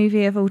Christmas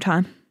movie of all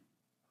time?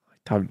 I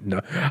don't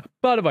know.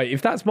 By the way,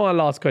 if that's my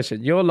last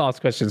question, your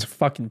last question's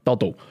fucking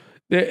doddle.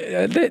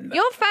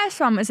 Your first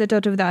one was a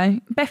doddle though.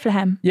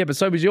 Bethlehem. Yeah, but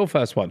so was your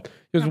first one.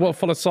 It was What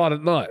Followed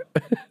Silent Night.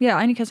 Yeah,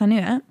 only because I knew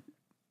it.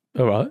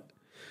 All right.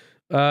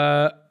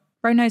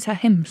 Bro knows her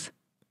hymns.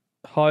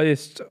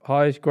 Highest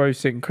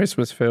grossing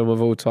Christmas film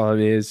of all time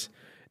is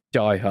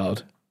Die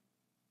Hard.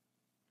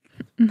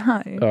 No.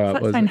 Right,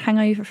 that's saying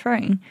Hangover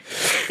 3.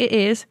 It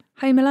is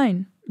Home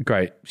Alone.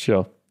 Great,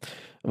 sure.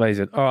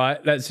 Amazing. All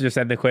right, let's just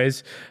end the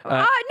quiz.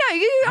 No,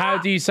 how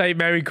do you say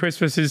Merry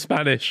Christmas in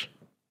Spanish?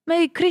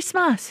 Merry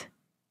Christmas.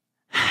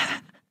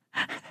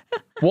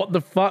 What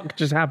the fuck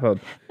just happened?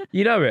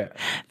 You know it.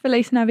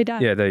 Feliz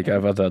Navidad. Yeah, there you go.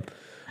 Well done.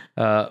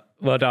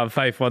 Well done.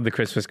 Faith won the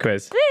Christmas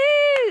quiz. Woo!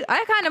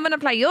 I kind of want to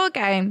play your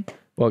game.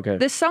 What game?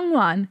 The song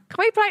one. Can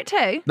we play it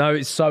too? No,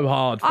 it's so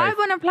hard, Faith. I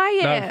want to play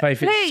it. No, Faith,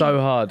 please. it's so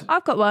hard.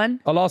 I've got one.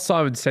 I'll ask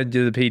Simon to send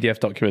you the PDF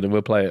document and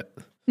we'll play it.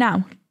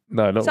 Now.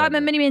 No, not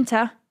Simon Mini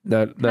Minter.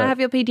 No. Can I have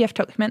your PDF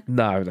document?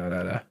 No.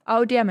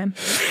 I'll DM him.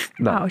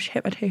 No. Oh,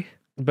 shit, my tooth.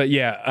 But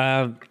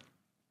yeah,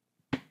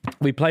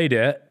 we played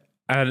it.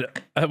 And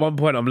at one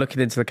point, I'm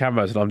looking into the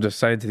cameras and I'm just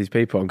saying to these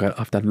people, I'm going,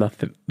 I've done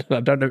nothing.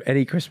 I don't know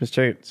any Christmas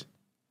tunes.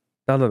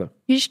 None of them.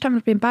 You just don't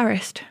want to be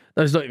embarrassed.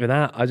 No, it's not even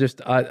that.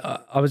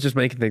 I was just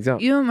making things up.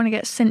 You don't want to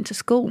get sent to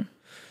school.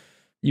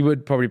 You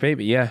would probably beat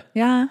me, yeah.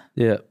 Yeah.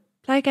 Yeah.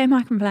 Play a game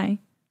I can play.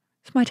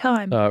 It's my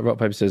time. Rock,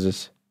 paper,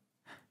 scissors.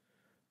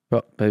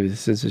 Rock, paper,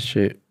 scissors,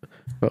 shoot.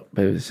 Rock,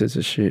 paper,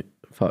 scissors, shoot.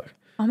 Fuck.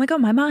 Oh my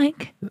God, my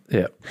mic.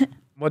 Yeah.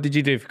 What did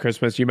you do for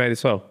Christmas? You made a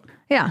song.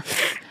 Yeah.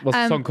 What's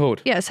the song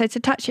called? Yeah, so to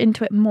touch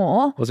into it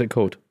more. What's it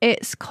called?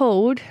 It's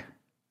called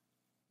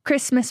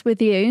Christmas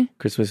with You.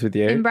 Christmas with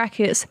You. In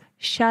brackets,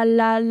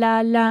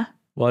 sha-la-la-la.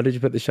 Why did you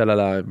put the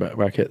sha-la-la in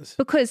brackets?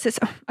 Because it's...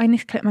 I need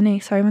to clip my knee.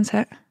 Sorry, one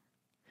sec.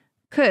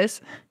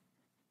 Because...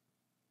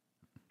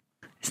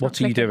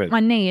 What are you doing? My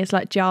knee is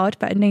jarred,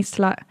 but it needs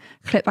to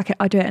clip back.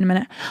 I'll do it in a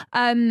minute.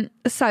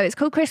 So it's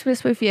called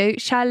Christmas with You,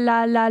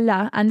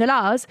 sha-la-la-la. And the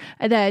la's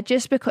are there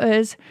just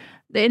because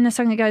in the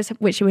song it goes,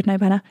 which you would know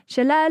better,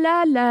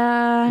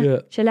 sha-la-la-la,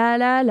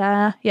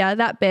 sha-la-la-la. Yeah,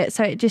 that bit.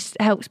 So it just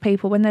helps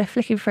people when they're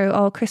flicking through,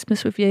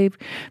 Christmas with You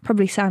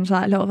probably sounds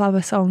like a lot of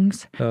other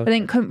songs. I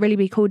think couldn't really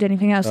be called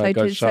anything else.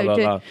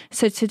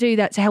 So to do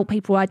that, to help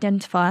people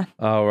identify.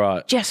 Oh,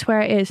 right. Just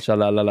where it is.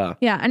 Sha-la-la-la.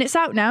 Yeah, and it's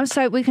out now,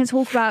 so we can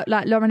talk about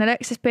like Lauren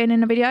Alexis being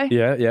in the video.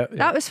 Yeah.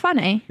 That was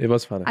funny. It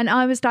was funny. And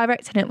I was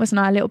directing it, wasn't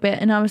I, a little bit?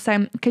 And I was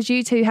saying, because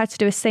you two had to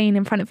do a scene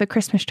in front of a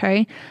Christmas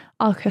tree,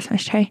 our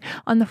Christmas tree,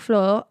 on the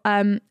floor,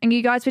 and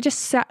you guys were just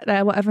sat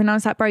there, whatever, and I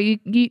was like, bro,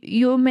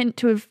 you're meant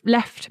to have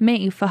left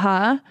me for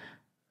her.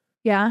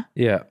 Yeah?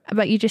 Yeah.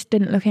 But you just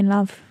didn't look in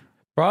love.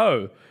 Bro,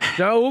 you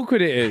know how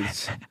awkward it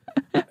is?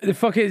 The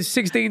fucking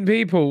 16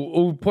 people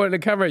all pointing the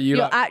camera at you.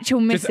 Your like, actual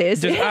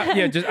missus. Just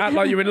act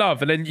like you're in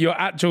love. And then your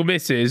actual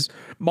missus,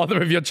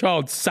 mother of your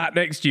child, sat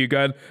next to you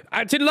going,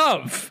 act in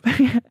love.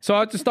 So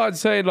I just started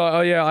saying like,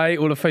 oh yeah, I ate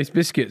all the face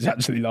biscuits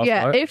actually last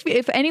night.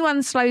 If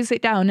anyone slows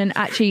it down and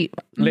actually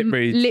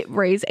lip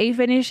reads,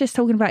 even he's just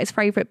talking about his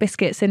favourite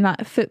biscuits in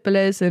like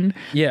footballers and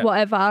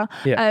whatever.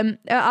 Yeah.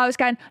 I was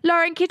going,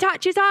 Lauren, can you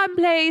touch his arm,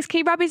 please? Can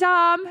you rub his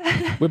arm?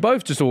 We're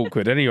both just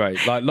awkward anyway.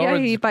 Like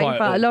Lauren's quite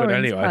awkward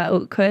anyway. Quite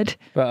awkward.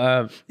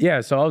 But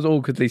so I was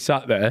awkwardly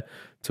sat there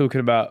talking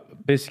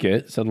about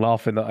biscuits and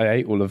laughing that I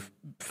ate all of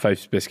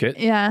Faith's biscuits.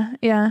 Yeah.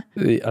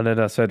 And then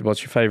I said,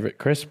 what's your favourite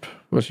crisp?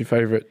 What's your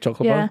favourite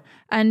chocolate bar?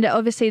 And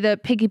obviously the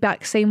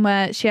piggyback scene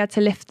where she had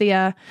to lift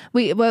the,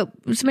 it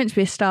was meant to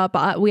be a star,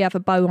 but we have a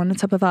bow on the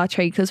top of our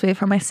tree because we're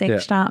from Essex,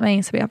 you know what I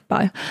mean? So we have a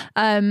bow.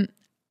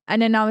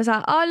 And then I was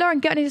like, oh, Lauren,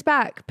 get on his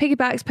back.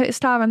 Piggybacks, put a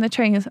star on the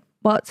tree. I was like,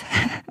 what?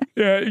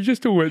 Yeah, it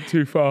just all went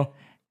too far.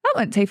 That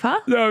went too far.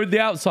 No, the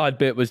outside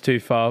bit was too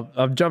far.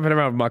 I'm jumping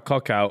around with my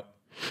cock out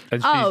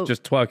and she's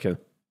just twerking.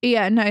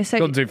 Yeah, no. So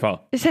gone too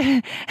far.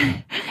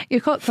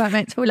 Your cock weren't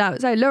meant to fall out.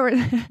 So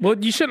Lauren. Well,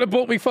 you shouldn't have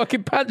bought me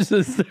fucking pants.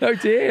 Oh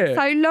dear.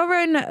 So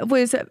Lauren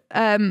was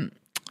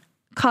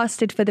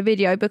casted for the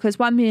video because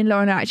me and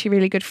Lauren are actually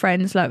really good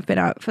friends. Like, we've been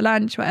out for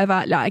lunch,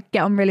 whatever. Like, I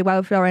get on really well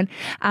with Lauren.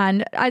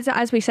 And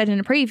as we said in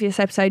a previous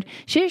episode,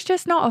 she's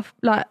just not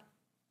a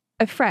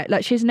threat.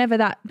 Like, she's never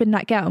been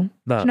that girl.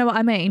 No. Do you know what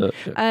I mean?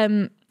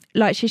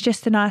 Like, she's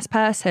just a nice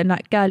person,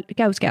 like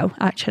girl's girl,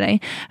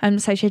 actually.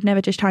 So she'd never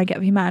just try and get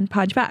with your man,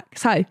 punch back.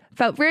 So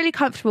felt really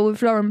comfortable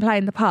with Lauren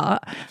playing the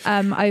part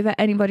over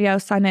anybody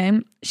else I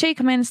knew. She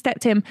came in,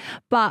 stepped in,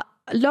 but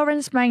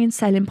Lauren's main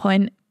selling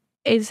point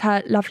is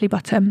her lovely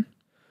bottom.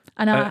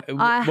 And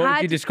what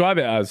would you describe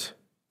it as?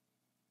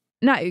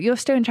 No, you're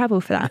still in trouble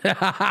for that. Don't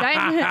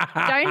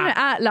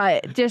act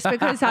like just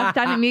because I've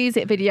done a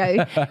music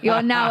video,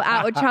 you're now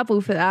out of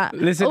trouble for that.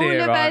 Listen all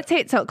here, of her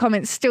TikTok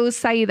comments still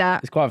say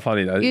that. It's quite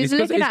funny though. You're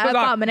looking at her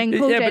bum and then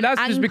called it an but that's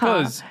anchor. just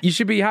because you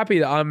should be happy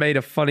that I made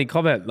a funny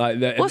comment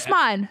like that. What's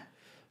mine?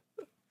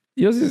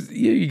 Yours is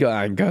you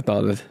got an anchor,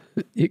 darling.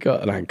 You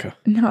got an anchor.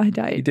 No, I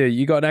don't. You do.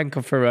 You got an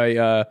anchor for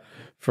a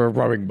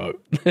rowing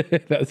boat.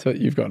 That's what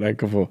you've got an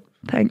anchor for.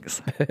 Thanks.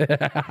 So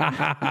the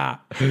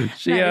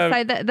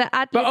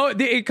ad.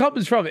 But it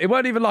comes from, it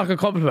weren't even like a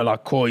compliment,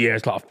 like, oh yeah,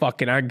 it's like a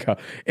fucking anchor.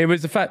 It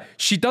was the fact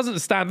she doesn't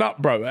stand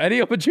up, bro. At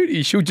any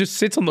opportunity, she'll just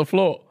sit on the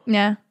floor.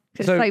 Yeah.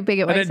 It's so big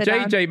it weighs her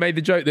down. And then JJ made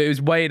the joke that it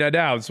was weighing her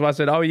down. So I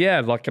said, oh yeah,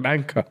 like an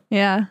anchor.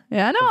 Yeah.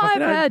 No,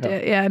 I've heard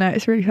it. Yeah, no,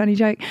 it's a really funny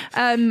joke.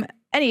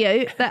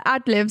 Anywho, the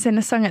ad libs in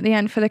the song at the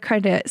end for the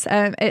credits,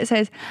 it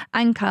says,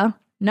 anchor,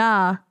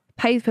 nah,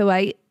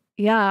 paperweight,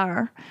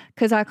 yeah,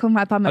 because I call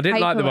my bum a I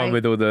didn't like the one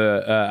with all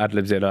the ad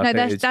libs in.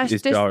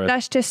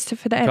 That's just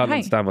for the end. I can't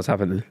understand what's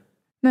happening.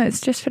 No,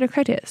 it's just for the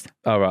credits.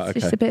 Oh, right, okay.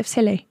 It's just a bit of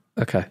silly.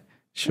 Okay,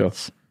 sure.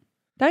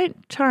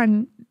 Don't try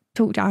and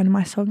talk down in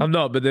my song. I'm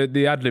not, but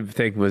the ad lib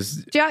thing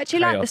was. Do you actually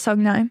chaos. like the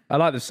song though? I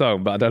like the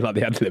song, but I don't like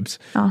the ad libs.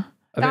 Oh.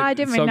 I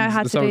didn't really know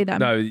how to do them.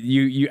 No,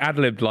 you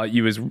ad-libbed like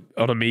you was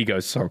on a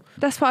Migos song.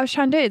 That's what I was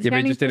trying to do. It's the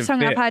only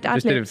song I've had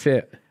ad-libs. It just didn't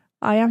fit.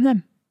 I am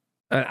them.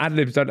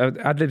 Ad-libs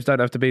don't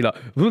have to be like,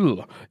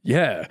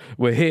 yeah,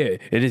 we're here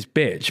in this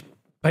bitch.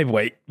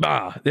 Paperweight.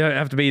 They don't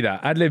have to be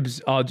that.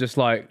 Ad-libs are just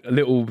like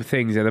little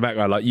things in the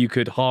background. Like you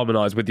could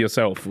harmonise with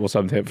yourself or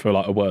something for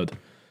like a word.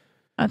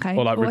 Okay.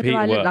 Or like repeat a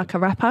word. Do I look like a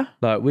rapper?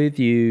 Like with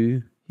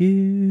you.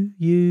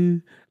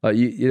 Like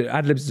you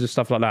ad libs and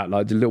stuff like that,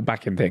 like the little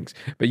backing things.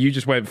 But you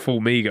just went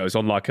full Migos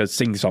on like a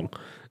sing song.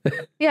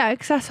 Yeah,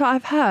 because that's what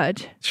I've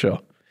heard. Sure.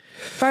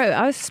 Bro,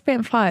 I was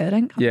spitting fire.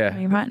 Don't come to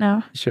me right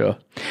now. Sure.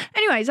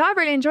 Anyways, I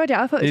really enjoyed it.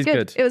 I thought it was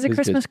good. It was a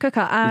Christmas cooker.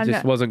 And it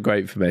just wasn't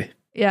great for me.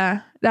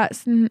 Yeah,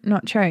 that's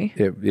not true.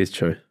 It is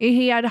true.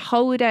 He had a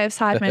whole day of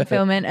Sidemen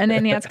filming, and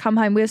then he had to come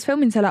home. We was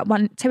filming till like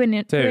 2 in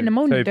the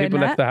morning. People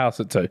left the house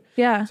at 2.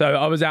 Yeah. So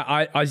I was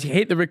I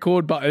hit the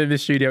record button in the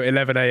studio at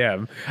 11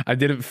 a.m. I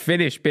didn't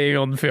finish being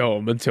on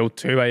film until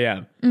 2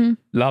 a.m.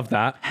 Love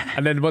that.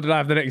 And then what did I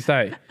have the next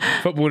day?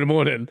 Football in the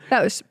morning.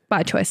 That was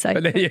by choice, though.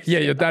 And then,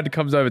 your dad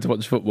comes over to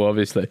watch football,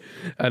 obviously,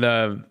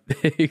 and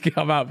he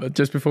come out, but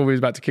just before we was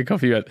about to kick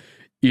off, he went,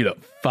 "You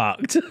look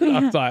fucked." I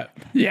was like,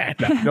 yeah,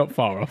 no, not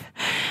far off.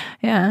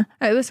 Yeah,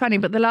 it was funny.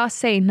 But the last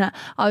scene that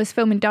I was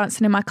filming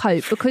dancing in my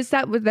coat, because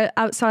that was the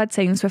outside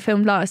scenes were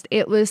filmed last,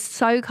 it was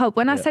so cold.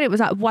 When I said it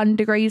was like 1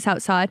 degree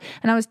outside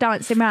and I was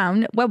dancing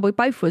around, well, we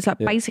both was like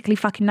basically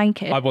fucking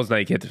naked. I was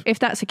naked. If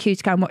that's a cue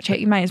to go and watch it,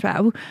 you may as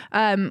well.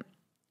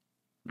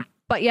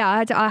 But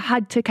yeah, I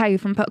had to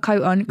cave and put a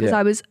coat on because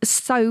I was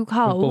so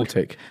cold.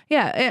 Baltic.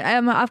 Yeah,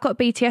 I've got a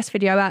BTS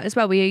video out as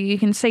well where you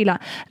can see like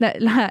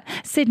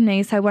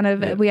Sydney. So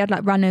we had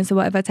like runners or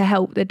whatever to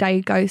help the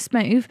day go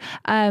smooth.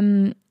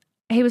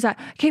 He was like,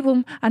 keep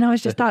warm. And I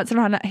was just dancing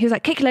around. He was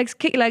like, kick your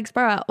legs,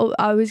 bro.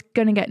 I was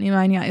going to get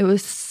pneumonia. It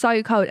was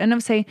so cold. And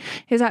obviously,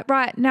 he was like,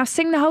 right, now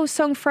sing the whole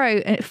song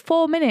through in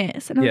 4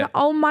 minutes. And I was like,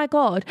 oh my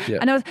God. Yeah.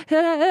 And I was,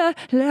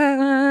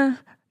 and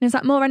it's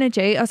like more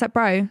energy. I was like,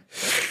 bro.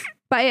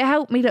 But it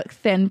helped me look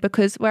thin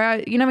because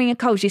when you're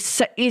cold, you're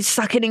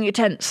sucking in your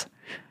tents.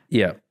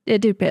 Yeah.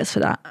 It did bits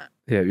for that.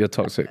 Yeah, you're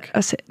toxic.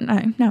 That's it. No,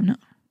 I'm not.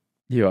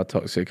 You are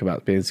toxic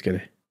about being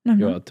skinny. No,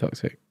 you are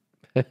toxic.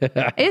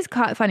 It is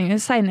quite funny. We were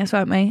saying this,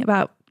 weren't we,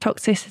 about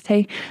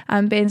toxicity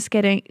and being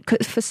skinny.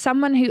 Because for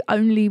someone who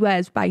only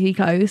wears baggy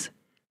clothes,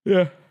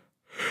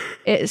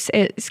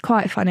 it's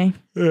quite funny.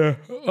 Yeah.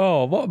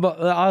 Oh, but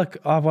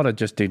I want to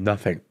just do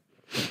nothing.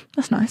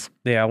 That's nice.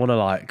 Yeah, I want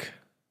to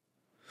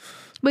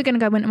We're going to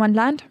go Winter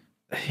Wonderland.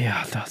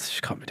 Yeah, I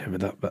just can't be doing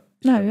with that. But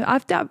no,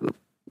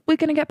 we're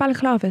going to get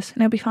balaclavas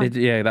and it'll be fine.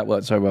 That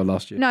worked so well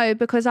last year. No,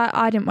 because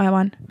I didn't wear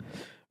one.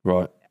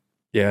 Right.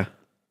 Yeah.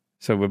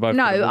 So we're both.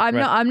 No,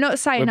 I'm not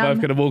saying we're both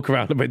going to walk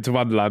around the Winter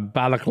Wonderland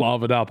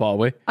balaclavaed up, are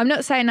we? I'm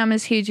not saying I'm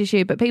as huge as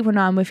you, but people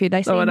know I'm with you.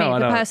 They see me.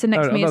 The person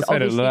next to me is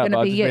obviously going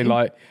to be you.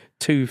 Like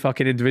 2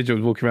 fucking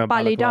individuals walking around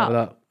balaclavaed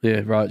up.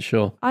 Yeah, right,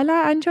 sure.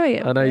 I enjoy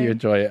it. I know you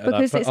enjoy it.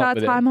 Because it's our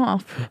time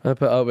off. I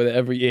put up with it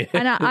every year.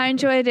 And I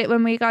enjoyed it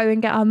when we go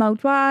and get our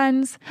mulled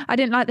wines. I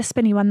didn't like the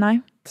spinny one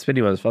though. The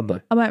spinny one's fun though.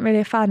 I weren't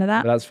really a fan of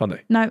that. But that's funny.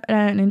 No, I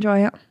don't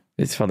enjoy it.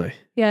 It's funny.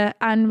 Yeah,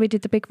 and we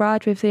did the big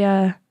ride with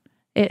the...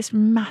 it's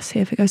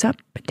massive. It goes up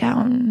and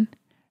down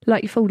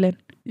like you're falling.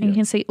 And you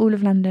can see all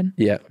of London.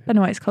 Yeah. I don't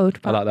know what it's called.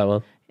 But I like that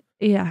one.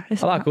 Yeah.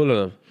 I like all of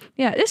them.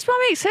 Yeah, this one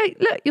makes it.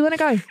 Look, you want to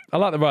go? I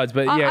like the rides,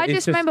 but yeah, I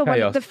just remember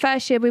when the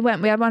first year we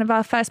went, we had one of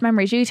our first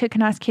memories. You took a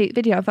nice cute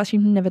video of us.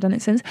 You've never done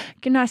it since.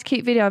 A nice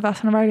cute video of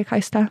us on a roller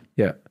coaster.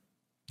 Yeah.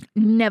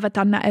 Never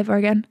done that ever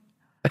again.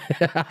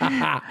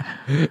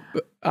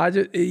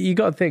 You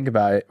got to think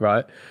about it,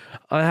 right?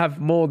 I have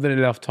more than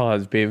enough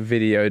times being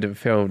videoed and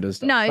filmed and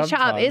stuff. No, shut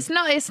up. It's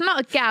not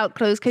a get out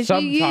clause because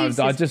sometimes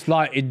I just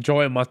like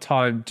enjoying my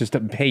time just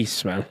at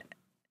peace, man.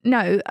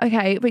 No,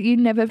 okay, but you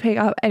never pick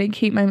up any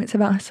cute moments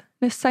of us.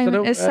 There's so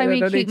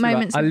many cute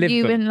moments of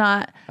you and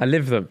like I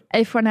live them.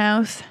 Everyone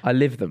else. I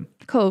live them.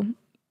 Cool.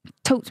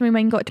 Talk to me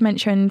when you got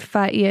dementia in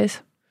 30 years.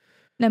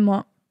 Then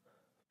what?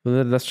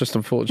 Well, that's just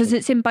unfortunate. Because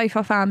it's in both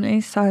our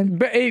families, so.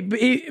 But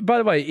by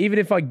the way, even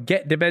if I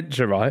get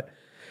dementia, right?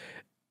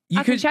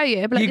 I can show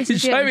you. But you can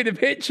show me the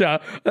picture,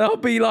 and I'll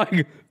be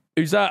like,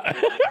 "Who's that?"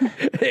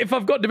 If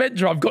I've got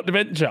dementia, I've got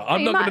dementia.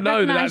 I'm not going to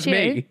know that that's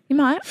me. You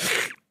might.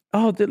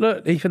 Oh,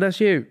 look, Ethan,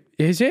 that's you.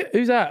 Is it?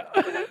 Who's that?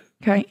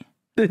 Okay.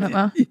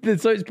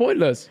 So it's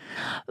pointless.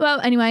 Well,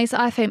 anyways,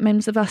 I think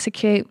memes of us are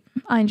cute.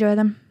 I enjoy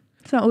them.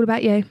 It's not all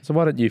about you. So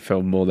why don't you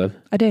film more then?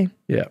 I do.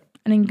 Yeah.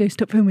 And then go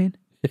stop filming.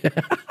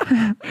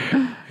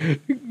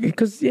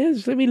 Because,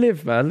 just let me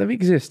live, man. Let me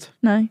exist.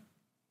 No.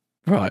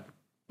 Right.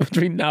 What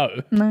do you mean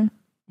no? No.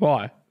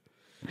 Why?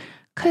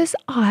 Because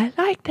I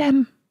like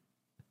them.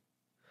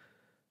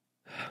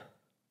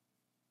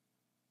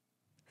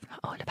 It's not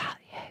all about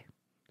you.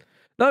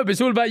 No, but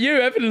it's all about you,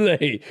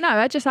 evidently. No,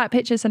 I just like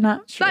pictures and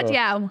that. Sure. Bloody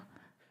hell.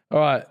 All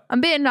right.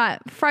 I'm being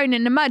thrown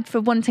in the mud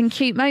for wanting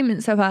cute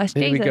moments of us.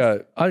 Here we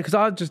go. Because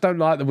I just don't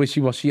like the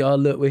wishy-washy. Oh,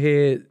 look, we're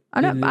here.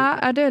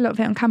 I do a lot of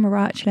it on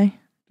camera, actually.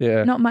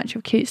 Yeah. Not much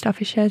of cute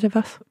stuff is shared with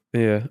us.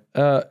 Yeah.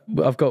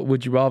 I've got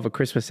Would You Rather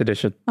Christmas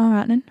edition. All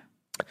right, then.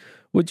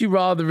 Would you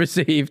rather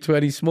receive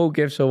 20 small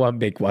gifts or one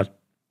big one?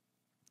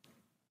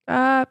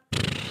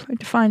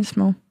 Define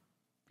small.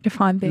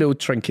 Define big. Little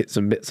trinkets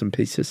and bits and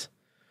pieces.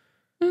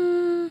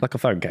 Like a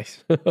phone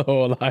case.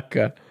 Or like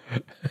a...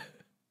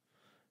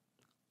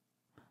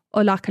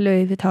 Or like a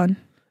Louis Vuitton.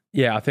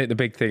 Yeah, I think the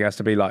big thing has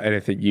to be like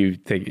anything you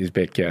think is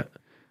big, yeah.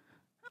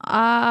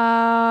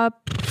 I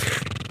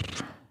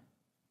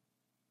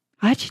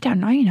actually don't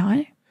know,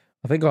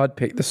 I think I'd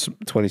pick the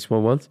 20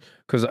 small ones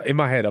because in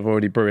my head I've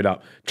already brewed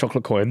up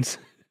chocolate coins.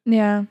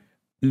 Yeah.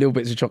 Little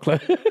bits of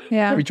chocolate.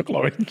 Yeah. Very chocolate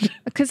orange.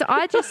 Because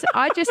I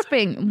just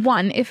think,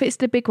 one, if it's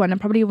the big one, I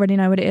probably already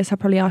know what it is. I'll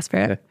probably ask for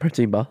it. Yeah,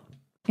 protein bar.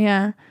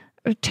 Yeah.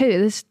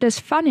 2, there's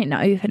fun in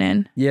the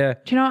opening. Yeah.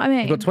 Do you know what I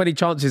mean? You've got 20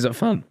 chances at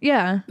fun.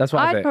 Yeah. That's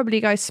what I think. I'd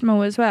probably go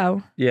small as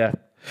well. Yeah.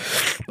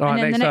 All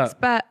right, and then next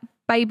the next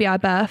baby I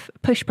birth,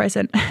 push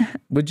present.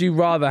 Would you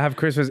rather have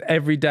Christmas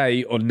every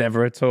day or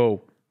never at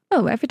all?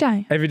 Oh, every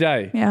day. Every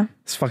day? Yeah.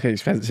 It's fucking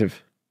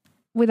expensive.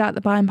 Without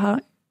the buying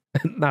part?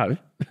 No.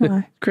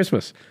 Why?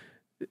 Christmas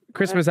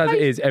as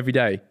it is every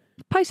day.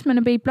 Postman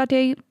would be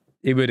bloody...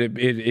 He'd have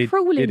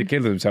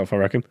killed himself, I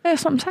reckon.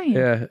 That's what I'm saying.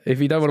 Yeah,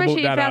 if you don't want to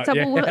walk that out.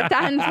 Especially if you have to walk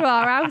down to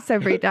our house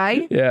every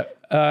day. Yeah.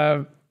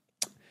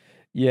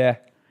 Yeah.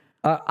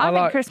 I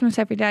think Christmas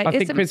every day. I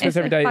think Christmas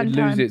every day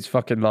loses its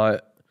fucking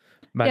like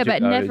magic. Yeah,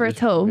 but never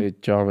at all.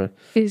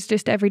 It's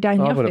just every day in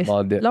the office. I wouldn't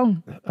mind it.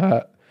 Long.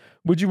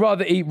 Would you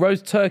rather eat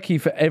roast turkey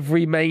for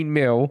every main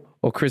meal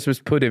or Christmas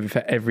pudding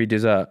for every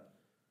dessert?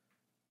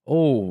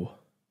 Oh,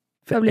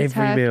 for probably every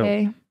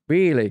turkey. Meal.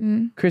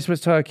 Really?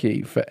 Christmas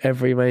turkey for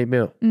every main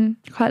meal?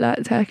 Quite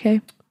like turkey.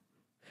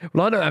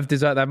 Well, I don't have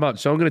dessert that much,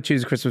 so I'm going to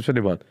choose a Christmas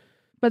pudding one.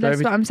 But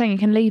that's what I'm saying. You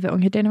can leave it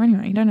on your dinner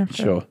anyway. You don't have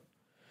to. Sure.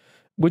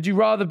 Would you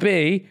rather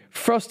be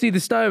Frosty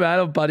the Snowman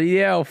or Buddy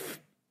the Elf?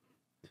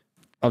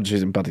 I'm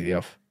choosing Buddy the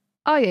Elf.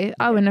 Are you?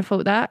 I wouldn't have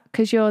thought that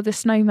because you're the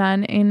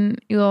snowman in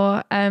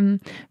your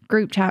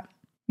group chat.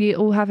 You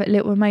all have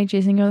little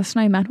emojis and you're the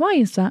snowman. Why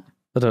is that?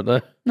 I don't know.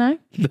 No?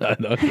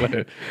 No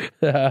clue.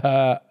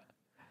 I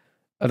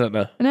don't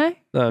know. No?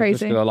 No, crazy.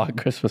 Just because I like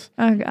Christmas.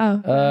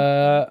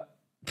 Oh.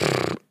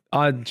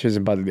 I'm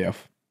choosing Buddy the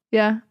Elf.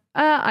 Yeah.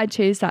 I'd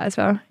choose that as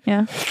well.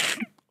 Yeah.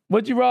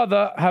 Would you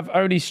rather have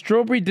only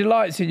strawberry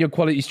delights in your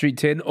Quality Street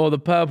tin or the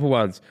purple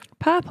ones?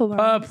 Purple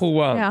ones. Purple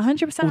ones. Yeah,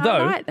 100%. Although,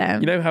 I like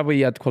them. You know how we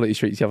had Quality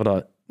Streets the other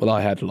night? Well,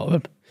 I had a lot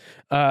of them.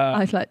 I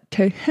was like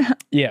 2.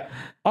 Yeah.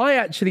 I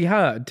actually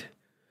had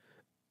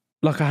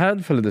like a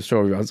handful of the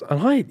strawberry ones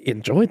and I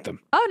enjoyed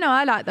them. Oh, no,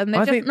 I like them.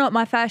 They're just not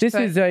my first This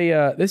is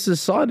a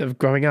sign of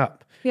growing up.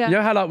 Yeah. You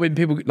know how like when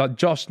people like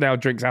Josh now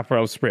drinks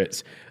Aperol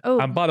Spritz. Oh.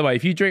 And by the way,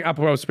 if you drink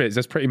Aperol Spritz,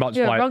 that's pretty much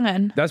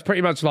that's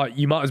pretty much like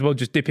you might as well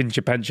just dip into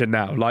your pension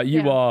now. Like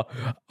you are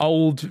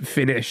old,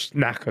 finished,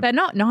 knackered. They're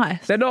not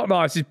nice. They're not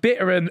nice. It's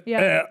bitter and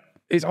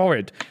it's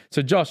horrid.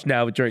 So Josh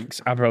now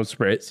drinks Aperol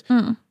Spritz.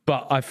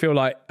 But I feel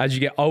like as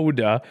you get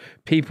older,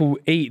 people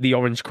eat the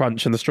orange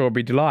crunch and the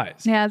strawberry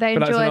delights. Yeah, they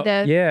enjoy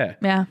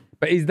Yeah.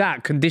 But is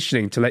that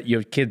conditioning to let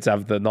your kids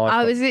have the nice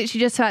I was literally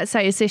just about to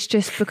say, is this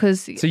just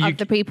because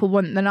other people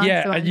want the nice ones?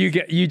 Yeah, and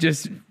you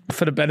just,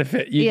 for the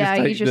benefit, you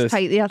just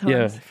take the other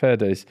ones. Yeah, fair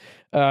dues.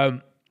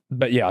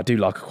 But yeah, I do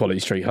like a Quality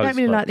Street. I don't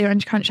really like the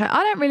orange crunch. I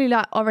don't really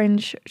like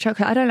orange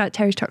chocolate. I don't like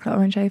Terry's chocolate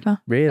orange either.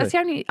 Really? That's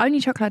the only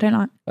chocolate I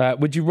don't like.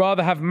 Would you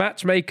rather have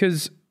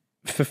matchmakers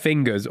for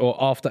fingers or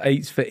after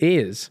 8s for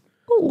ears?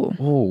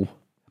 Ooh.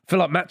 I feel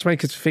like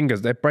matchmakers for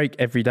fingers, they break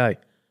every day.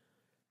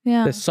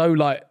 Yeah. They're so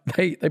like,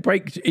 they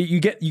break, you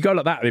go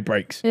like that, it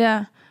breaks.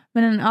 Yeah.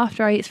 But then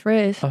after 8's for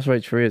ears. After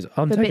 8's for ears.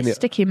 I'm taking a bit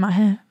sticky in my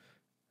hair.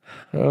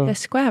 Oh. They're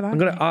square, aren't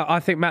they? I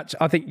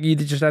think you'd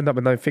just end up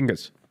with no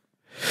fingers.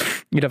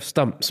 You'd have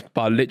stumps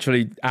by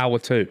literally hour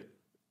 2.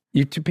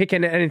 You to pick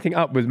anything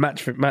up with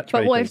matchmakers.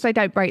 But what if they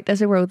don't break?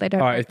 There's a rule they don't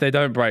break. All right, if they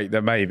don't break,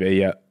 then maybe,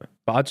 yeah.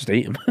 But I'd just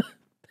eat them.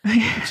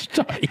 I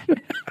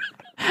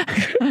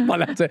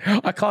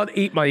can't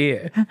eat my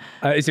ear.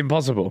 It's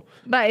impossible.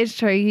 That is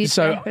true. You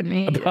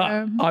definitely.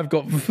 But I've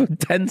got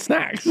 10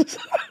 snacks.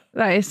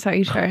 That is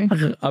so true.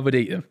 I would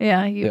eat them.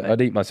 Yeah,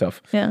 I'd eat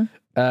myself. Yeah.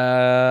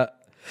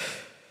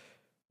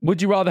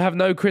 Would you rather have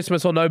no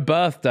Christmas or no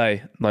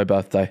birthday? No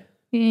birthday.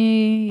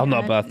 Yeah, I'm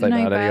not a birthday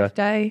man. No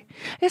birthday.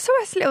 It's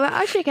always a little bit,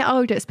 as you get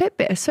older, it's a bit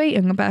bittersweet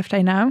on a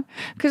birthday now.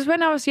 Because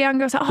when I was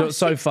younger, I was like, oh,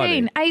 16,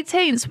 funny.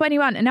 18,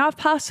 21. And now I've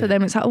passed for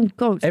them. It's like, oh,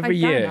 God. Every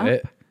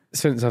year,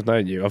 since I've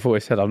known you, I've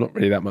always said I'm not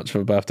really that much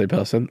of a birthday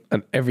person.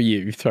 And every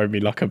year you throw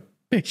me like a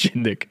big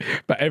shindig.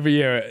 But every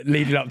year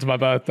leading up to my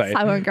birthday.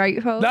 So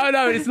ungrateful.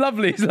 No, it's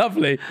lovely. It's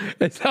lovely.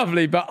 It's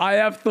lovely. But I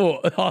have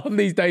thought on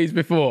these days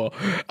before,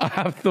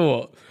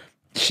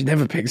 she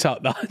never picks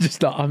up that.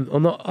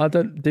 I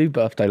don't do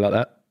birthday like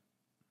that.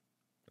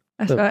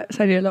 That's right. It's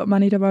only a lot of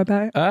money to worry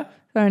about. Huh?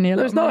 It's only a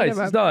lot of money.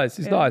 It's nice.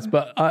 It's nice.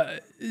 But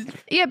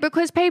yeah,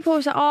 because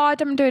people say, I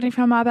don't do anything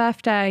for my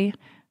birthday.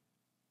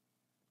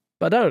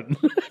 But I don't.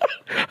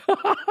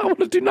 I want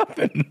to do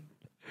nothing.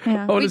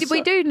 Yeah.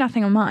 We do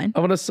nothing on mine.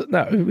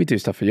 We do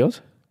stuff for yours.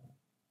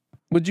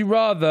 Would you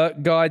rather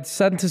guide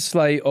Santa's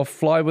sleigh or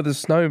fly with a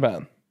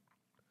snowman?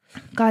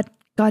 Guide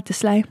the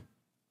sleigh.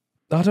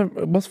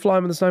 What's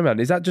flying with a snowman?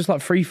 Is that just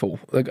like free fall?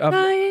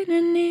 Flying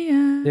in the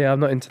air. Yeah, I'm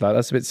not into that.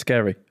 That's a bit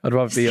scary. I'd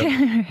rather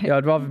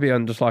be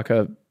on just like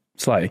a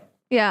sleigh.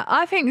 Yeah,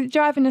 I think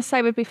driving a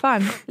sleigh would be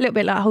fun. A little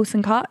bit like a horse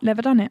and cart.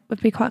 Never done it.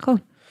 Would be quite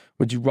cool.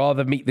 Would you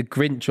rather meet the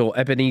Grinch or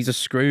Ebenezer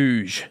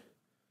Scrooge?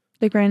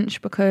 The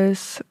Grinch,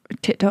 because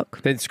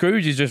TikTok. Then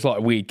Scrooge is just like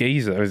a weird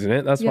geezer, isn't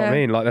it? That's what I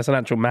mean. Like, that's an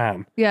actual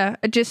man. Yeah,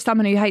 just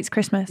someone who hates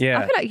Christmas. Yeah.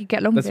 I feel like you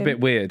get along with him. That's a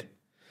bit weird.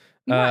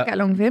 You might get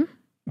along with him.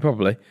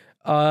 Probably.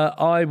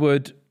 I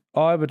would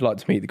like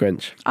to meet the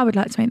Grinch. I would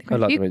like to meet the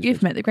Grinch.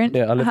 You've met the Grinch.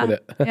 Yeah, I live with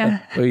it.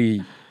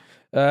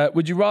 Yeah.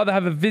 Would you rather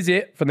have a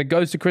visit from the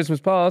Ghost of Christmas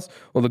Past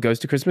or the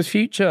Ghost of Christmas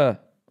Future?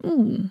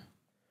 Ooh.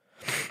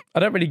 I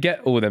don't really get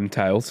all them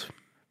tales.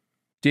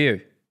 Do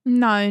you?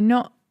 No,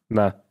 not.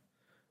 Nah.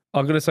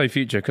 I'm going to say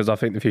future because I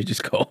think the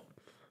future's cool.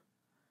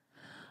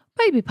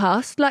 Maybe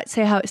past. Like to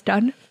see how it's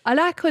done. I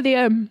like all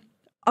the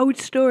old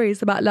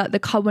stories about like the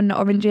common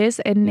oranges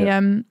in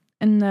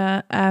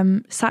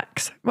the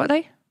sacks. What are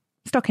they?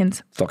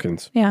 Stockings.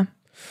 Yeah.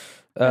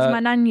 Because my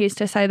nan used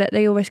to say that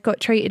they always got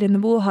treated in the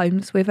war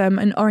homes with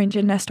an orange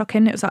in their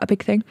stocking. It was like a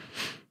big thing.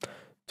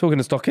 Talking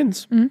of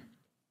stockings. You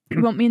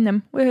want me in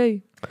them?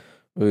 Woohoo.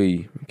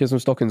 Ooh, get some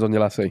stockings on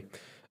your lassie.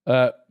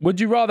 Would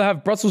you rather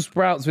have Brussels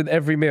sprouts with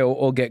every meal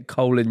or get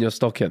coal in your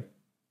stocking?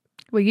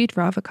 Well, you'd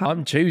rather coal.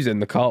 I'm choosing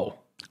the coal.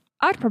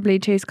 I'd probably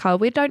choose coal.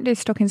 We don't do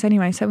stockings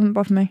anyway, so it wouldn't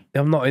bother me.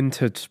 I'm not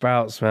into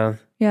sprouts, man.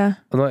 Yeah.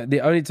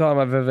 The only time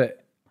I've ever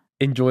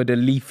enjoyed a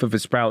leaf of a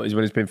sprout is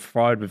when it's been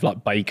fried with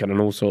like bacon and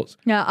all sorts.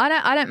 Yeah,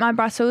 I don't mind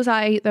Brussels.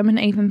 I eat them and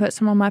even put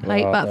some on my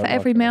plate. But for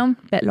every meal,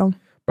 a bit long.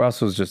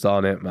 Brussels just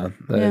aren't it, man.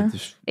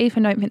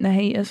 Ethan don't think they're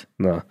heaters.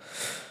 No.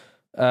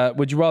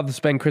 Would you rather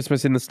spend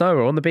Christmas in the snow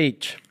or on the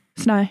beach?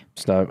 Snow.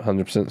 Snow,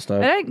 100%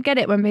 snow. I don't get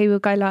it when people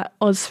go like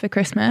Oz for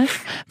Christmas.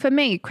 For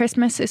me,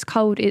 Christmas is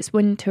cold, it's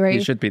wintry.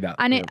 It should be that.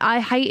 And I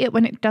hate it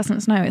when it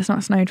doesn't snow. It's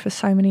not snowed for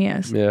so many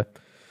years. Yeah.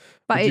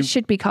 But it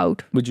should be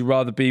cold. Would you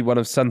rather be one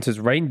of Santa's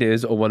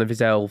reindeers or one of his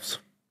elves?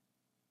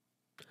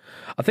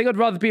 I think I'd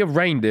rather be a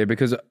reindeer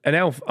because an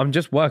elf, I'm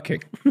just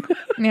working.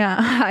 Yeah,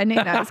 I knew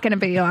that was going to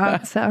be your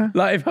answer.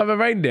 Like if I'm a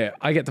reindeer,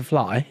 I get to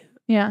fly.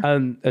 Yeah.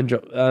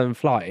 And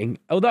flying.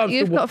 Although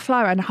you've got to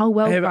fly around the whole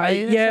world,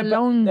 right? Yeah,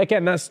 but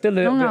again, that's still a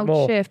little bit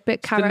more shift,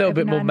 still a little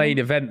bit more main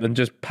event than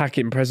just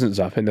packing presents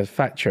up in the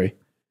factory.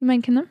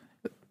 Making them?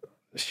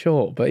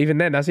 Sure, but even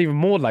then, that's even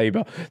more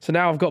labour. So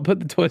now I've got to put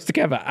the toys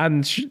together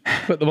and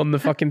put them on the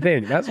fucking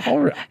thing. That's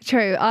horrible.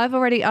 True. I've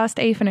already asked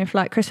Ethan if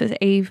like Christmas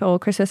Eve or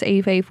Christmas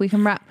Eve we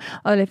can wrap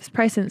Olive's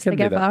presents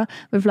together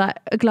with like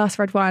a glass of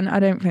red wine. I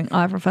don't think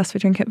either of us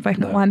would drink it, both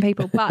not wine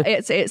people, but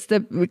it's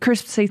the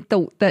Christmassy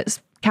thought that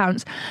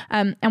counts.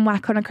 And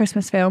whack on a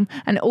Christmas film,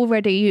 and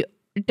already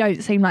you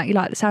don't seem like you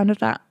like the sound of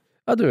that.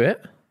 I'll do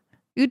it.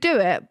 You do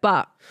it,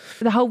 but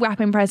the whole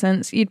wrapping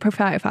presents, you'd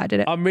prefer if I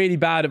did it. I'm really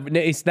bad at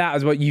it's that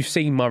as well. You've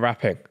seen my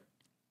wrapping.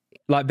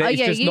 Like, it's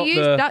just you not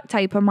used duct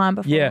tape on mine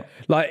before. Yeah,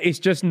 like it's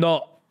just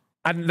not,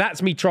 and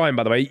that's me trying,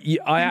 by the way.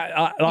 You've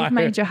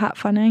made your hat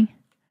funny.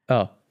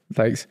 Oh,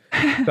 thanks.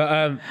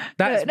 But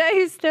that's no,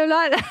 he's still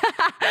like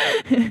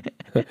that.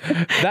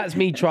 that's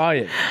me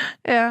trying.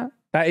 Yeah.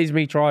 That is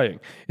me trying.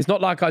 It's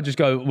not like I just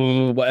go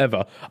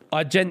whatever.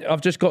 I've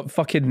just got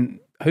fucking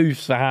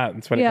hooves for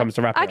hands when it comes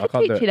to rapping. I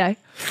can teach you though.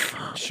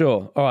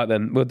 Sure. All right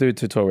then, we'll do a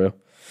tutorial.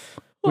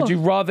 Would you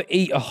rather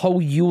eat a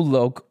whole Yule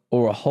log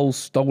or a whole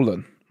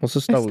stolen? What's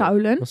a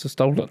stolen? What's a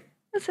stolen?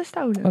 What's a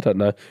stolen? I don't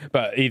know.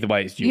 But either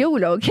way, it's Yule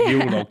log. Yeah.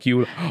 Yule log.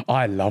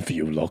 I love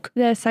Yule log.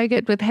 They're so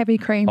good with heavy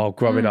cream. Oh,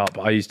 growing up,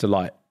 I used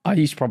to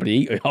probably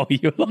eat a whole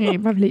Yule log. Yeah, you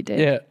probably did.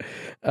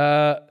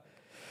 Yeah.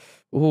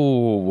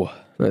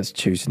 Let's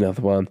choose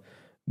another one.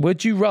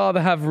 Would you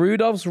rather have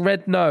Rudolph's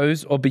red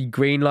nose or be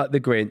green like the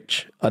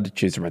Grinch? I'd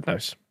choose a red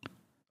nose.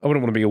 I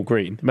wouldn't want to be all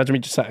green. Imagine me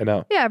just setting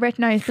out. Yeah, red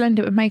nose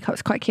blended with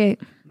makeup's quite cute.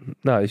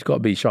 No, it's got to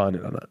be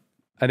shining like that.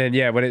 And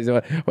then when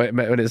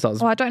it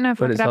starts. Well, I don't know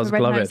if I could have a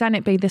red nose and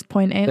it be this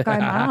pointy. Go in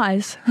my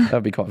eyes.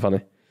 That'd be quite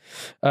funny.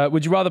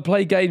 Would you rather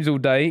play games all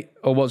day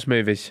or watch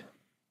movies?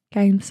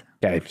 Games.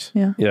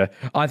 Yeah.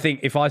 I think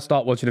if I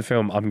start watching a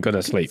film, I'm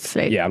gonna sleep.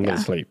 Yeah, I'm gonna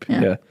sleep.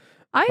 Yeah.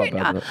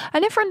 I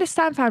never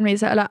understand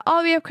families that are like,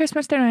 oh, we have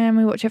Christmas dinner and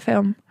we watch a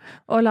film,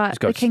 or like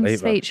The King's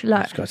Speech.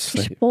 Like,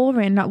 it's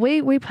boring. Like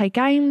we play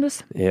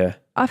games. Yeah,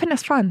 I think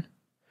that's fun.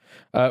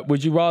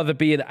 Would you rather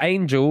be an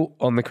angel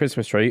on the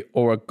Christmas tree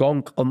or a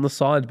gonk on the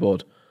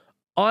sideboard?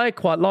 I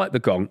quite like the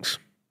gonks.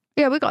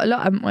 Yeah, we got a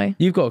lot, haven't we?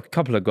 You've got a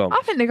couple of gonks.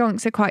 I think the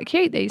gonks are quite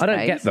cute these days. I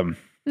don't get them.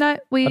 No,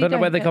 I don't know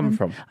where they come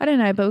from. I don't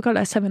know, but we've got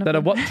like 7 of them. I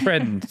don't know what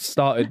trend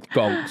started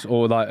gonks,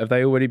 or like have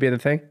they already been a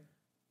thing?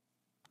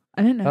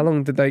 I don't know. How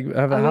long did they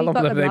have? How long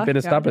have they been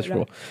established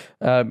for?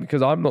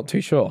 Because I'm not too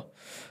sure.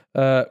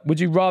 Would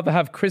you rather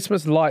have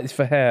Christmas lights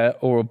for hair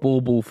or a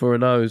bauble for a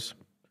nose?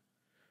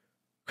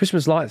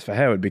 Christmas lights for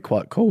hair would be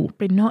quite cool.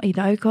 Be naughty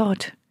though,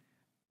 God.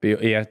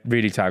 Yeah,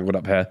 really tangled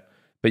up hair.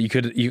 But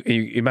you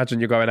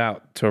imagine you're going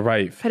out to a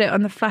rave. Put it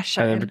on the flash.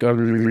 And go,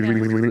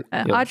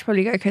 I'd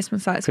probably go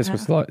Christmas lights.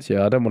 Christmas lights,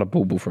 yeah. I don't want a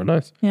bauble for a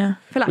nose. Yeah.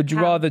 Would you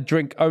rather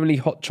drink only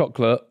hot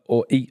chocolate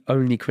or eat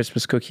only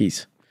Christmas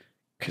cookies?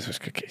 Christmas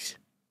cookies.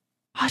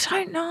 I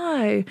don't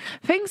know.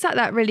 Things like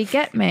that really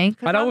get me.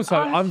 And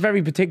I'm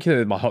very particular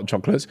with my hot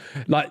chocolates.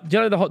 Like, you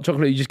know the hot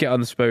chocolate you just get on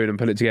the spoon and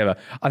put it together?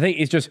 I think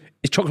it's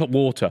chocolate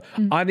water.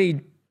 I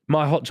need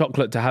my hot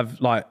chocolate to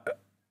have like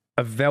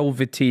a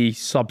velvety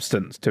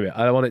substance to it.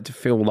 I don't want it to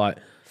feel like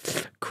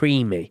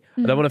creamy.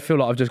 I don't want to feel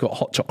like I've just got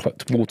hot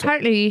chocolate water.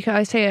 Apparently,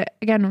 I see it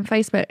again on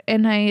Facebook,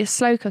 in a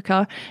slow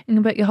cooker, you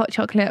can put your hot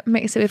chocolate,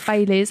 mix it with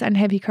Baileys and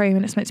heavy cream,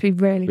 and it's meant to be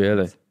really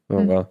nice.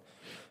 Oh, well.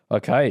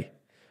 Okay.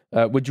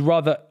 Would you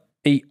rather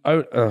eat...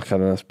 okay,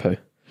 no, that's poo.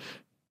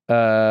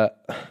 Oh,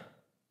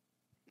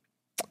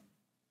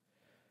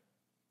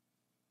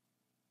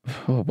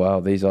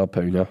 wow, these are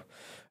poo now.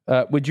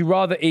 Would you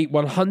rather eat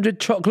 100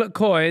 chocolate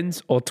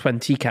coins or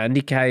 20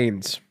 candy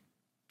canes?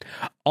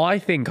 I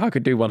think I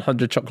could do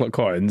 100 chocolate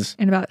coins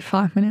in about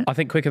 5 minutes. I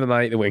think quicker than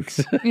I eat the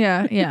wings.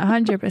 Yeah,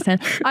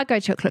 100%. I'd go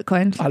chocolate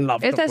coins. I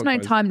love If there's no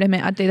coins. time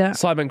limit, I'd do that.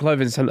 Simon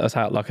Clothing sent us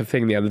out like a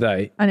thing the other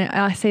day. And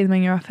I see them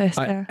in your office.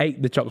 I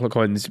ate the chocolate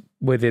coins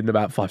within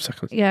about 5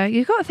 seconds. Yeah,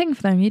 you've got a thing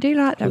for them. You do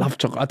like I them. love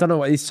chocolate. I don't know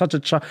what it's such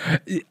a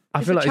It's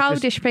a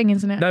childish thing,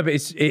 isn't it? No, but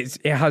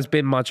it has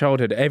been my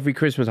childhood. Every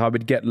Christmas I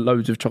would get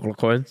loads of chocolate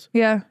coins.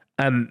 Yeah.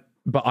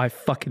 But I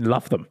fucking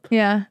love them.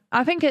 Yeah.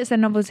 I think it's the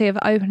novelty of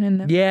opening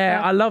them.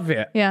 Yeah, I love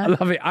it. Yeah. I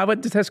love it. I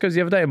went to Tesco's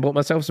the other day and bought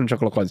myself some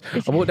chocolate coins.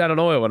 I walked down an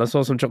oil and I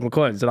saw some chocolate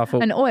coins and I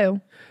thought... And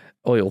oil.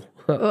 Oil.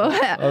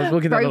 I was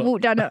walking down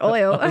walked down an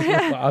oil.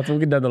 I was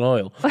walking down the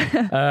aisle.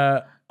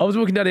 I was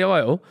walking down the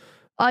aisle.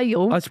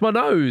 Aisle. That's my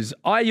nose.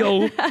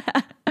 Aisle.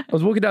 I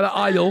was walking down the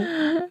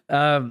aisle.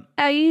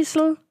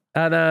 Aisle.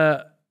 And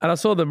I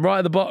saw them right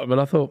at the bottom and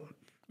I thought,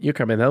 you're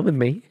coming home with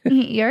me.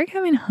 You're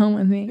coming home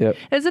with me. Yep.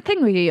 There's a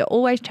thing with you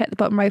always check the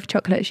bottom row for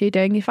chocolates you're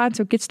doing. You find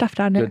some good stuff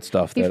down there. Good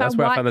stuff You there. found That's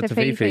where I white found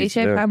the toffees.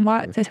 You yeah. found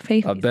white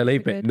toffees.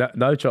 Believe me,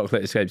 no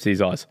chocolate escapes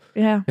these eyes.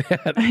 Yeah,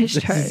 This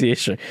is the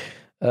issue.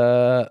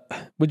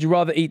 Would you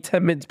rather eat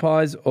 10 mince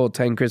pies or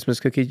 10 Christmas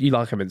cookies? You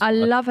like a mince pie. I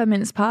love a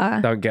mince pie.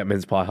 Don't get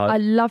mince pie, I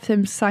love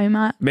them so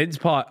much. Mince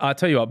pie, I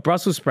tell you what,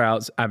 Brussels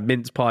sprouts and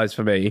mince pies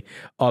for me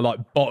are like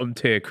bottom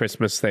tier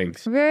Christmas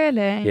things.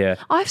 Really? Yeah.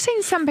 I've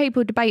seen some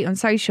people debate on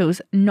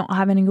socials not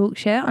having a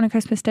Yorkshire on a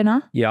Christmas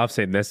dinner Yeah, I've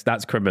seen this.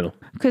 That's criminal.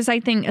 because they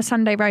think a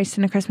Sunday roast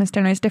and a Christmas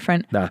dinner is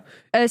different. Nah.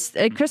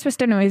 A Christmas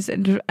dinner is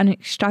an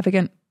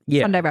extravagant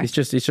Yeah, Sunday roast.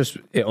 it's just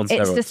it on steroids.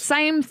 It's the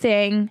same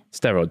thing,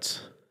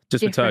 Steroids.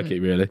 Just with Different. turkey,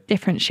 really.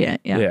 different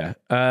shit. Yeah.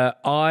 Yeah.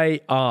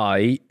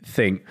 I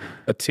think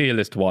a tier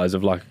list wise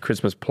of like a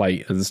Christmas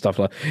plate and stuff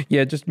like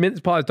just mince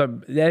pies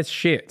they're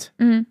shit.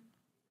 Ugh.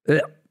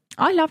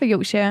 I love a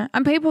Yorkshire,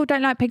 and people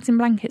don't like pigs in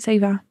blankets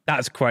either.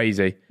 That's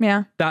crazy.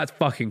 Yeah. That's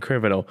fucking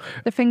criminal.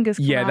 The fingers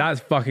come Yeah, out. that's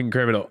fucking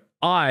criminal.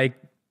 My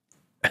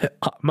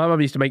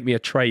mum used to make me a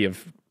tray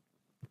of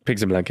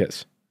pigs and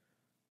blankets.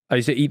 I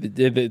used to eat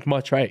it's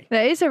my tray.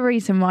 There is a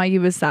reason why you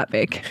was that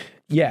big.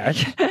 Yeah,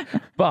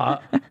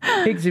 but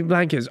pigs in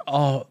blankets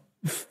are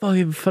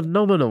fucking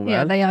phenomenal, man.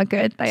 Yeah, they are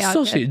good. They are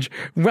Sausage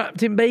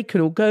wrapped in bacon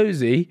all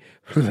cozy.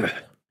 good.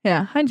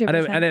 Yeah,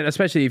 100%. And then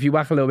especially if you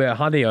whack a little bit of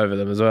honey over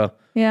them as well.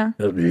 Yeah.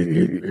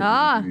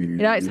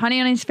 It's honey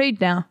on his food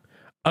now.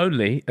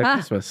 Only at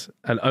Christmas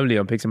and only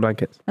on pigs and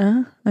blankets.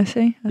 I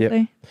see. I Yep.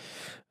 see.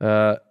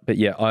 But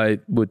yeah, I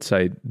would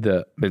say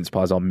that mince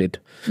pies are mid.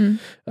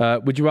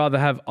 Would you rather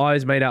have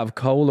eyes made out of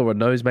coal or a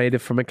nose made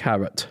from a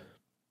carrot?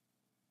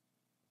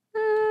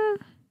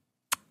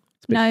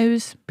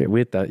 Nose. Bit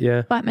weird that,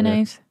 yeah. Bite my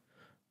nose.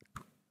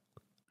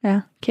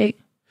 Yeah, cute.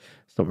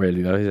 It's not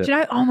really though, is it? Do you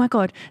know? Oh my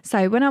god!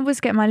 So when I was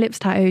getting my lips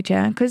tattooed,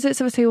 yeah, because it's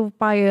obviously all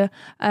by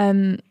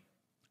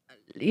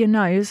your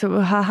nose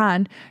or her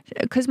hand,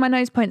 because my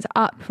nose points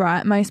up,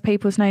 right? Most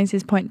people's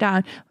noses point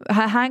down.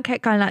 Her hand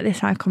kept going like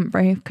this. I couldn't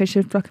breathe because she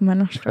was blocking my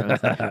nostrils.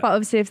 But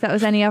obviously, if that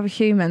was any other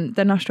human,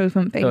 the nostrils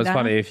wouldn't be It was there.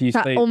 funny, if you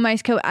that sleep-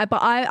 almost killed. But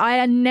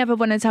I never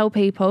want to tell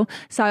people.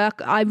 So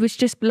I was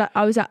just like,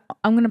 I was like,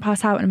 I'm going to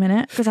pass out in a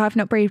minute because I've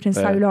not breathed in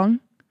so long.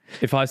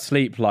 If I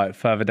sleep like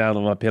further down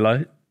on my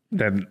pillow,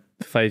 then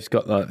Faith's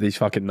got like these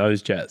fucking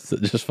nose jets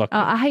that just fucking.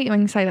 I hate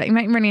when you say that. You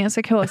make me really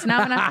insecure. So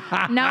now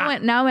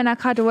when I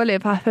cuddle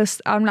Olive,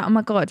 I'm like, oh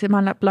my god, am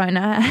I like blowing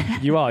her?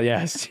 You are,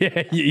 yes.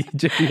 Yeah,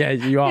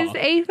 you are. Because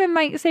Ethan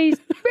makes these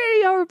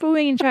really horrible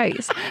mean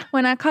jokes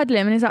when I cuddle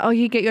him, and he's like, oh,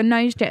 you get your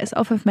nose jets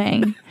off of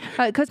me.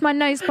 Because my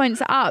nose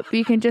points up,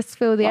 you can just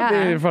feel the I'm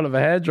being air. in front of a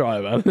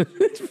hairdryer, man.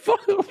 It's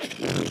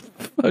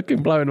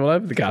fucking blowing all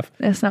over the gaff.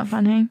 That's not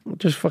funny.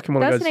 Just fucking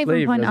want to go to Doesn't sleep.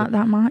 even point does out it?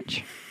 that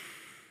much.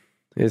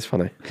 It's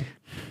funny.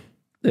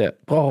 Yeah.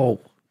 Oh.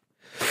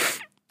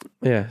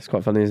 Yeah, it's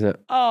quite funny, isn't it?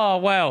 Oh,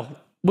 well.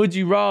 Would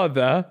you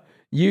rather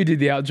you did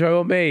the outro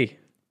or me?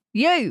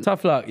 You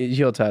Tough luck. It's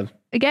your turn.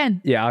 again.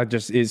 Yeah,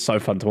 it's so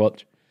fun to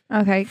watch.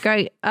 Okay,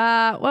 great.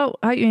 Well,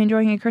 I hope you're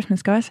enjoying your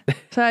Christmas, guys.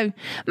 So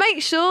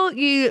make sure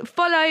you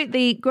follow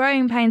the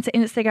Growing Pains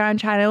Instagram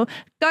channel.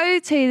 Go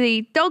to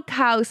the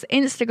Doghouse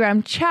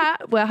Instagram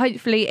chat where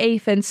hopefully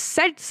Ethan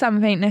said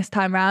something this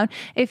time round.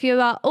 If you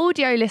are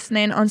audio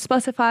listening on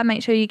Spotify,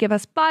 make sure you give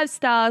us 5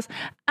 stars.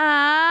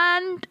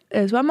 And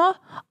there's one more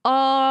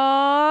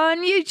on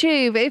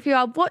YouTube. If you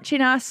are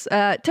watching us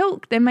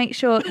talk, then make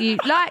sure you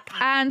like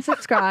and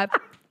subscribe.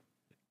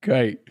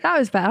 Great. That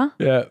was better.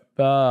 Yeah.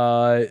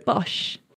 Bye. Bosh.